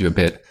we'll also do a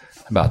bit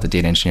about the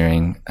data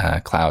engineering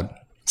cloud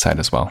side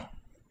as well.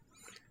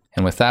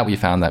 And with that, we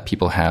found that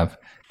people have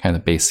kind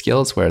of the base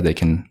skills where they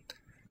can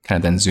kind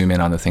of then zoom in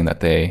on the thing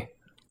that they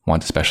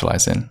want to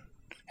specialize in.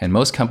 And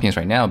most companies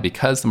right now,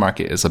 because the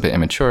market is a bit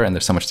immature and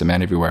there's so much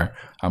demand everywhere,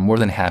 are more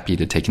than happy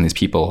to take in these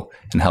people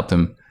and help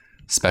them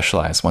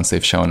specialize once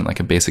they've shown like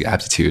a basic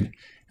aptitude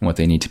in what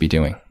they need to be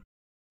doing.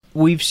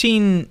 We've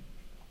seen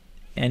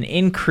an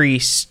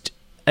increased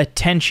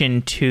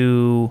attention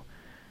to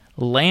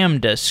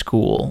Lambda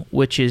School,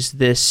 which is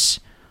this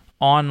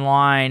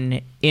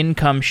online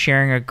income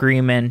sharing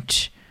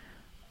agreement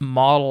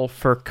model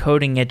for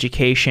coding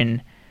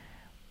education.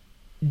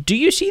 Do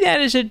you see that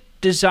as a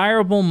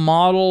desirable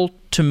model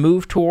to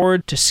move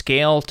toward to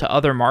scale to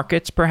other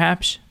markets,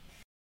 perhaps?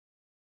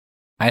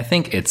 I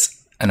think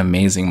it's an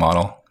amazing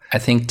model. I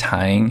think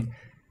tying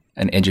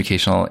an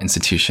educational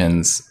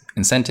institution's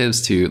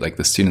incentives to like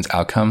the students'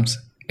 outcomes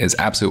is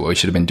absolutely what we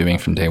should have been doing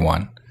from day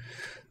one.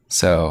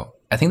 So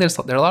I think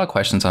there are a lot of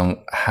questions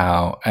on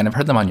how, and I've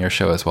heard them on your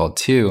show as well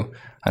too,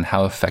 on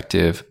how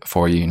effective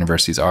four-year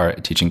universities are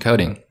at teaching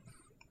coding.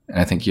 And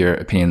I think your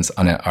opinions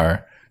on it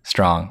are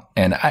strong.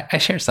 And I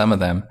share some of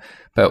them,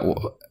 but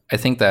I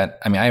think that,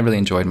 I mean, I really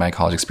enjoyed my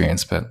college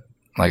experience, but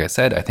like I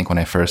said, I think when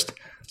I first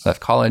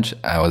left college,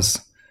 I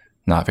was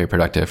not very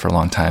productive for a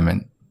long time,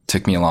 and it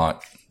took me a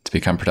lot to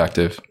become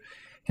productive.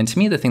 And to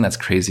me, the thing that's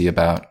crazy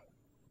about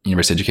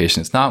university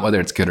education is not whether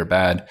it's good or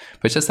bad,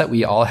 but it's just that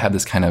we all have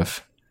this kind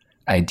of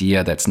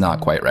idea that's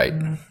not quite right.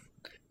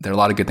 There are a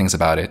lot of good things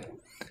about it,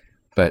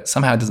 but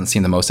somehow it doesn't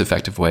seem the most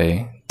effective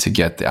way to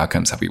get the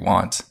outcomes that we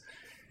want.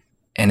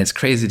 And it's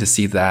crazy to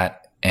see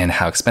that and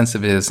how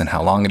expensive it is and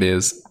how long it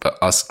is, but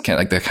us can't,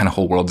 like the kind of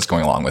whole world is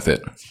going along with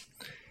it.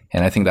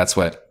 And I think that's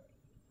what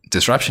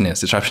disruption is.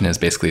 Disruption is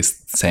basically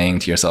saying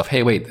to yourself,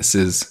 hey, wait, this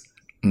is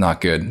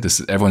not good.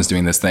 Everyone's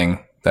doing this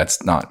thing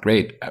that's not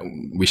great.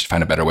 We should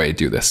find a better way to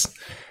do this.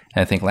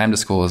 And I think Lambda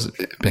School has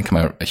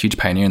become a huge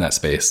pioneer in that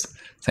space,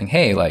 saying,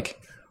 hey, like,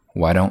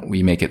 why don't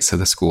we make it so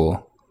the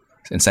school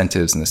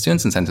incentives and the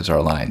students' incentives are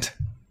aligned?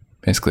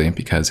 Basically,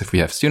 because if we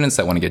have students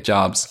that want to get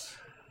jobs,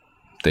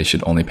 they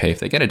should only pay if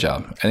they get a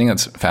job. I think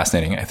that's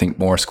fascinating. I think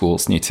more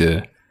schools need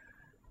to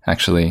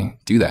actually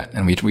do that.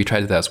 And we try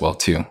to do that as well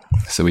too.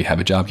 So we have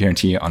a job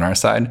guarantee on our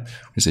side,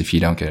 which is if you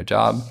don't get a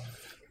job,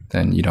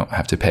 then you don't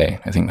have to pay.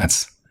 I think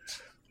that's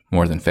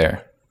more than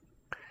fair.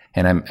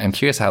 And I'm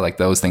curious how like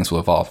those things will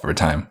evolve over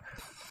time.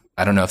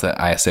 I don't know if the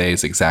ISA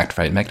is the exact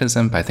right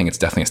mechanism, but I think it's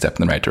definitely a step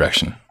in the right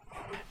direction.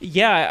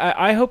 Yeah,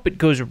 I hope it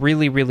goes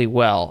really, really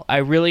well. I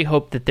really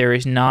hope that there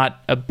is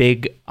not a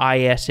big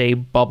ISA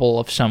bubble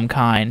of some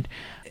kind.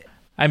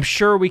 I'm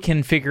sure we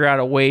can figure out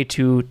a way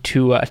to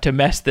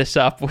mess this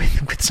up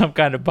with some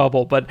kind of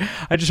bubble, but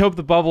I just hope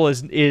the bubble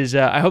is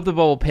I hope the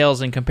bubble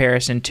pales in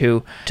comparison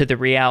to the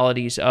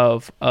realities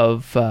of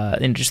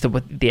and just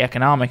the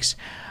economics.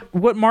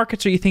 What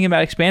markets are you thinking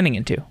about expanding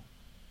into?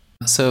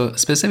 So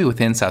specifically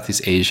within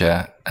Southeast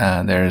Asia,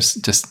 there's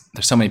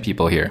so many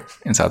people here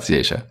in Southeast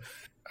Asia,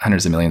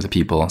 hundreds of millions of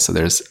people. So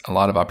there's a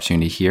lot of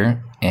opportunity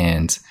here.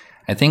 And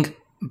I think,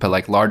 but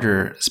like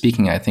larger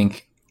speaking, I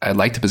think I'd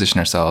like to position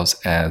ourselves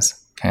as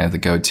kind of the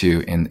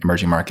go-to in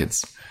emerging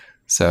markets.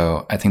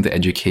 So I think the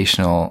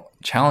educational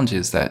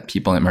challenges that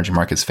people in emerging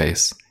markets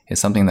face is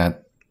something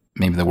that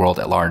maybe the world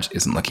at large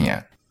isn't looking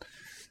at.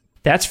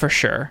 That's for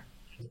sure.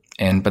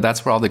 But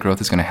that's where all the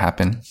growth is going to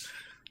happen.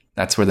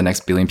 That's where the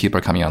next billion people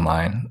are coming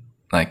online.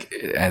 Like,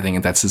 I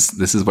think this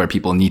is where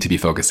people need to be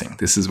focusing.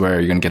 This is where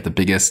you're going to get the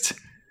biggest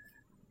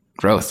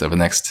growth over the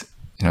next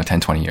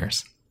 10, 20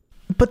 years.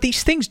 But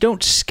these things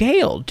don't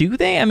scale, do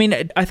they? I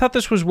mean, I thought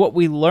this was what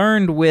we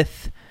learned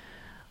with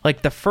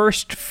like the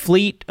first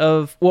fleet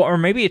of, well, or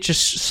maybe it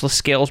just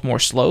scales more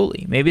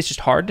slowly. Maybe it's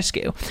just hard to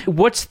scale.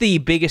 What's the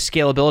biggest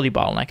scalability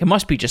bottleneck? It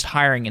must be just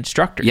hiring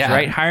instructors,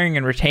 right? Hiring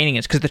and retaining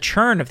it, because the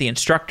churn of the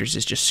instructors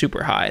is just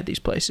super high at these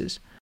places.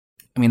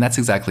 I mean, that's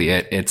exactly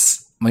it.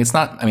 It's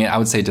not, I mean, I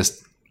would say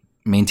just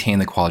maintain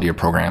the quality of your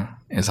program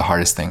is the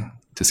hardest thing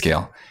to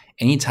scale.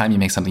 Anytime you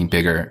make something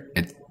bigger,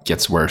 it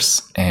gets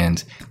worse.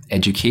 And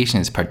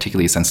education is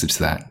particularly sensitive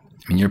to that.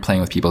 I mean, you're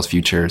playing with people's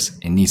futures.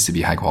 It needs to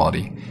be high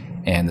quality.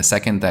 And the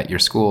second that your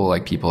school,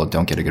 like people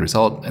don't get a good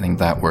result, I think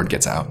that word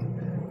gets out,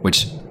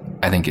 which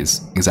I think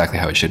is exactly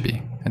how it should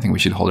be. I think we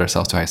should hold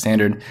ourselves to a high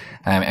standard.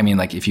 I mean,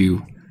 like if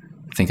you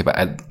think about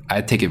it,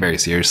 I take it very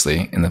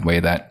seriously in the way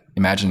that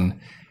imagine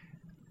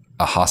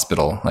a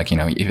hospital, like,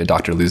 if a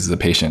doctor loses a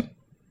patient,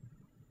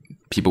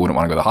 people wouldn't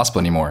want to go to the hospital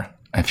anymore.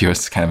 I feel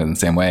it's kind of in the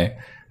same way.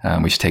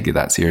 We should take it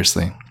that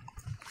seriously. So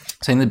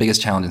I think the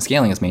biggest challenge in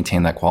scaling is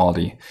maintain that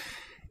quality.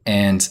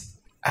 And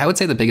I would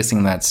say the biggest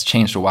thing that's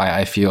changed, or why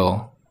I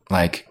feel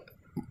like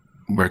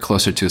we're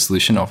closer to a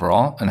solution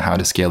overall and how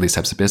to scale these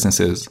types of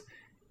businesses,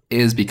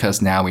 is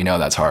because now we know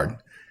that's hard.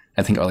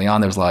 I think early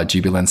on there was a lot of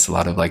jubilance, a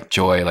lot of like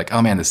joy, like,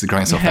 oh man, this is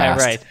growing so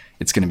fast. Right.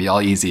 It's going to be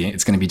all easy.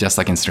 It's going to be just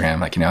like Instagram,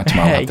 like, tomorrow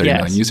we'll have 30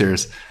 million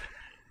users.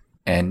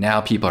 And now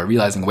people are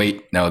realizing,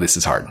 wait, no, this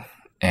is hard.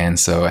 And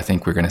so I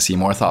think we're going to see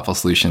more thoughtful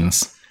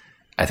solutions.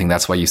 I think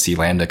that's why you see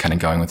Lambda kind of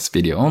going with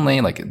video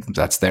only, like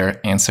that's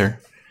their answer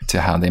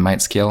to how they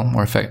might scale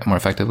more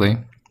effectively.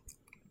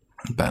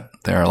 But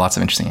there are lots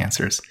of interesting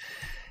answers.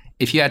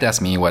 If you had to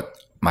ask me what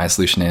my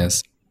solution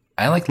is,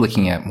 I like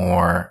looking at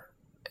more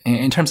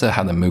in terms of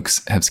how the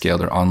MOOCs have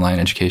scaled their online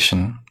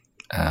education.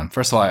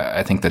 First of all,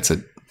 I think that's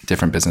a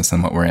different business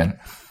than what we're in.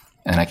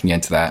 And I can get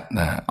into that,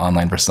 the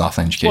online versus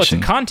offline education. Well, it's a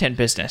content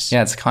business.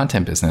 Yeah, it's a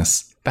content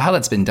business. But how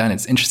that's been done,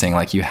 it's interesting.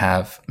 Like you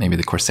have maybe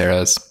the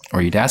Coursera's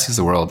or Udacity's of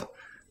the world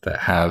that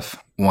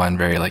have one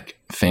very like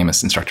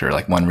famous instructor,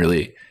 like one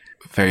really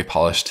very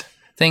polished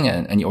thing,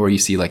 or you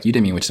see like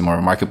Udemy, which is more of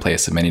a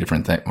marketplace of many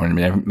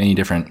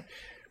different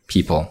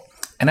people.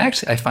 And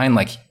actually, I find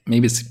like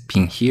maybe it's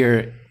being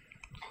here,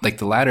 like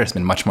the latter has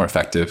been much more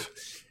effective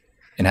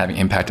and having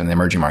impact on the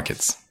emerging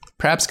markets.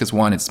 Perhaps because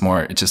one, it's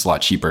just a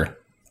lot cheaper.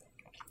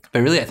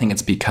 But really, I think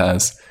it's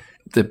because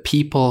the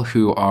people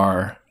who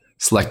are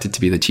selected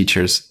to be the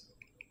teachers,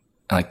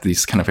 like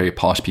these kind of very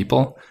polished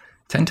people,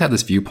 tend to have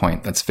this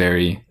viewpoint that's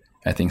very,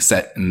 I think,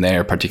 set in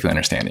their particular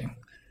understanding.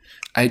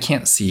 I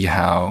can't see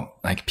how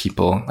like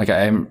people, like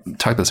I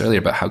talked this earlier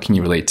about how can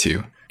you relate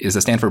to, is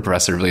a Stanford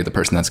professor really the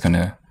person that's going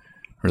to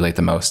relate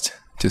the most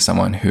to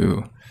someone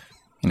who,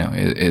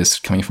 is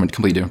coming from a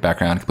completely different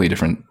background, completely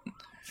different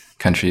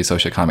country,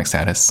 socioeconomic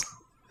status,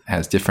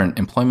 has different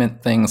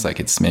employment things. Like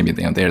it's maybe,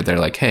 they're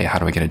like, hey, how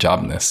do I get a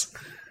job in this?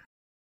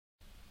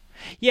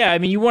 Yeah, I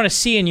mean, you want to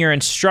see in your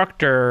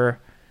instructor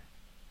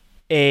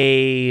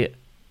a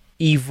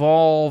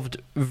evolved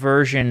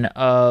version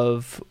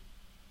of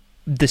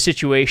the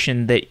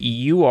situation that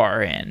you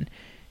are in.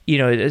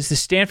 As the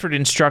Stanford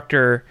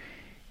instructor,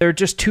 they're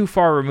just too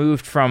far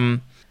removed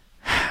from,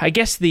 I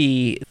guess,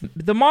 the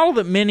model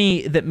that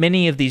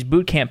many of these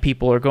boot camp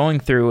people are going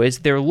through is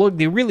they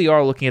really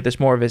are looking at this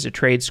more of as a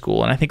trade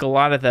school. And I think a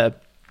lot of the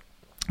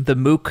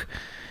MOOC,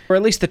 or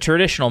at least the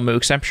traditional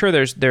MOOCs, I'm sure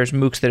there's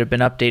MOOCs that have been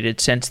updated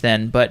since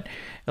then, but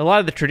a lot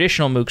of the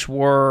traditional MOOCs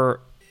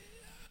were,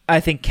 I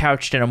think,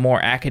 couched in a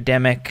more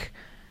academic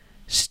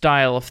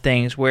style of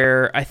things,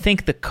 where I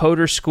think the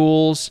coder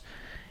schools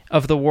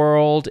of the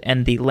world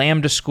and the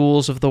Lambda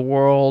schools of the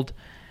world,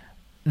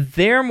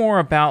 they're more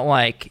about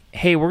like,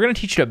 hey, we're going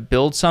to teach you to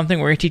build something,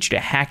 we're going to teach you to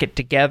hack it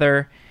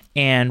together,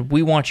 and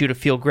we want you to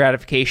feel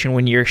gratification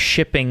when you're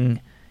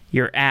shipping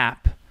your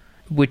app,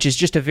 which is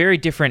just a very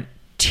different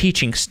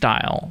teaching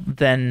style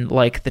than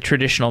like the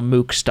traditional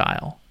MOOC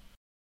style.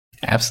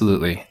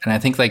 Absolutely. And I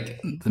think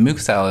like the MOOC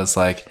style is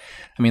like,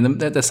 I mean,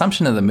 the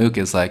assumption of the MOOC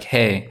is like,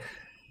 hey,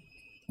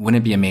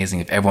 wouldn't it be amazing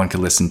if everyone could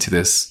listen to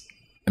this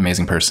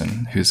amazing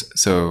person who's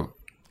so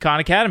Khan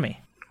Academy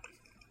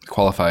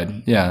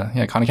qualified?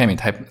 Yeah, Khan Academy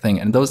type thing.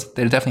 And there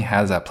definitely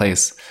has that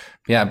place.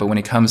 Yeah, but when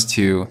it comes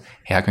to,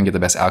 hey, how can we get the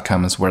best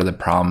outcomes? What are the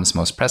problems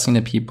most pressing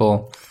to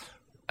people?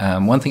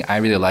 One thing I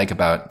really like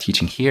about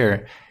teaching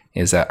here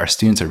is that our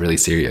students are really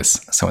serious.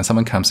 So when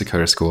someone comes to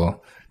coder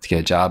school to get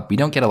a job, we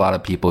don't get a lot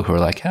of people who are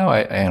like, oh,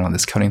 I know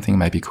this coding thing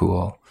might be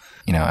cool.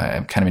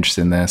 I'm kind of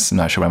interested in this. I'm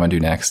not sure what I'm gonna do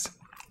next.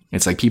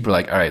 It's like people are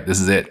like, all right,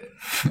 this is it.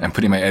 I'm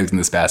putting my eggs in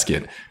this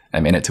basket.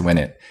 I'm in it to win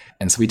it.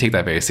 And so we take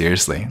that very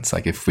seriously. It's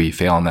like if we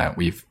fail on that,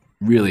 we've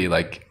really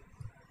like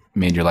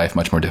made your life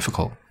much more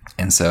difficult.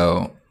 And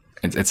so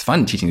it's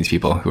fun teaching these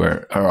people who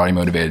are already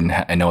motivated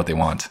and know what they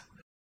want.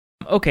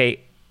 Okay,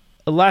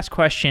 last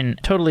question,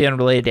 totally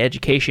unrelated to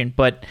education,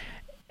 but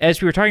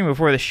as we were talking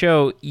before the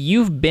show,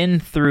 you've been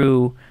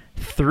through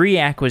 3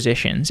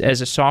 acquisitions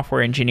as a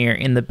software engineer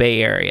in the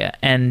Bay Area,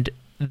 and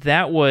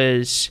that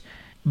was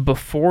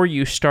before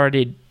you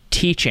started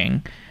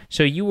teaching.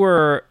 So you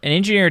were an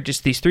engineer at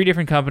just these 3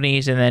 different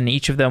companies, and then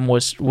each of them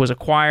was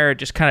acquired,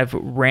 just kind of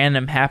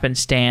random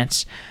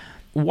happenstance.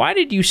 Why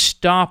did you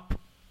stop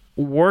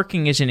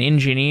working as an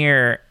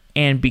engineer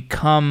and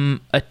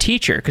become a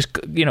teacher? Because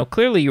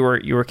clearly you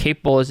were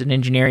capable as an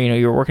engineer.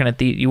 You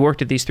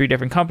worked at these 3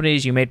 different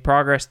companies. You made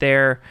progress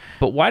there.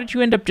 But why did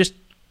you end up just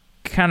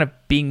kind of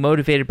being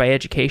motivated by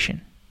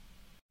education?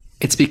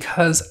 It's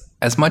because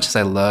as much as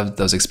I loved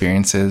those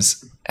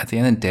experiences, at the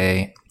end of the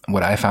day,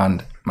 what I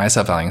found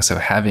myself valuing, so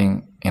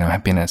having, been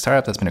in a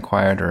startup that's been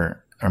acquired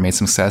or made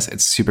some success,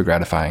 it's super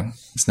gratifying.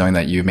 It's knowing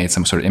that you've made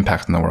some sort of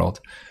impact in the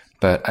world.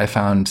 But I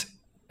found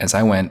as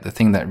I went, the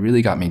thing that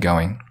really got me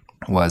going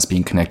was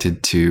being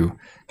connected to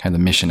kind of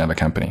the mission of a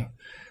company.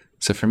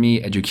 So for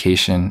me,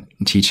 education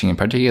and teaching in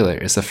particular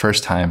is the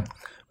first time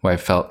where I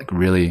felt like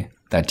really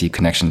that deep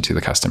connection to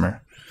the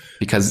customer,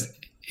 because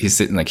he's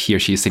sitting, like he or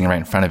she is sitting right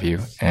in front of you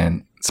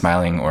and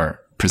smiling or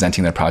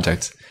presenting their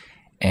project.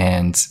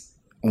 And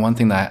one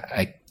thing that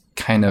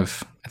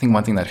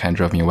one thing that kind of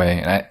drove me away,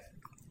 and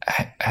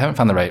I haven't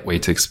found the right way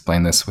to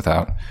explain this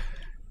without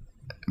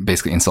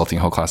basically insulting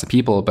a whole class of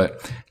people,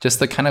 but just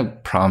the kind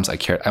of problems I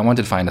cared. I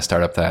wanted to find a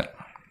startup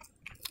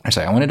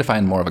I wanted to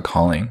find more of a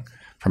calling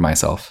for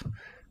myself.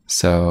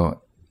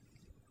 So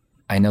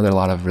I know there are a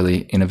lot of really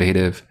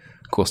innovative,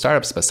 cool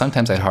startups, but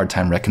sometimes I had a hard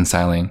time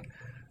reconciling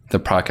the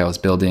product I was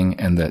building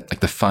and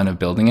the fun of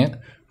building it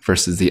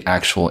versus the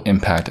actual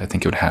impact I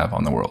think it would have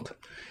on the world.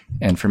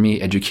 And for me,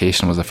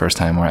 education was the first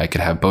time where I could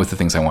have both the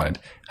things I wanted: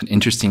 an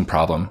interesting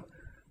problem,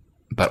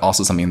 but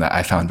also something that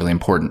I found really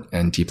important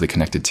and deeply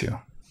connected to.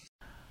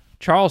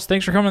 Charles,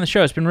 thanks for coming on the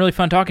show. It's been really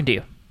fun talking to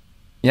you.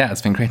 Yeah,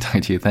 it's been great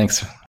talking to you.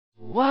 Thanks.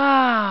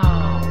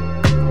 Wow.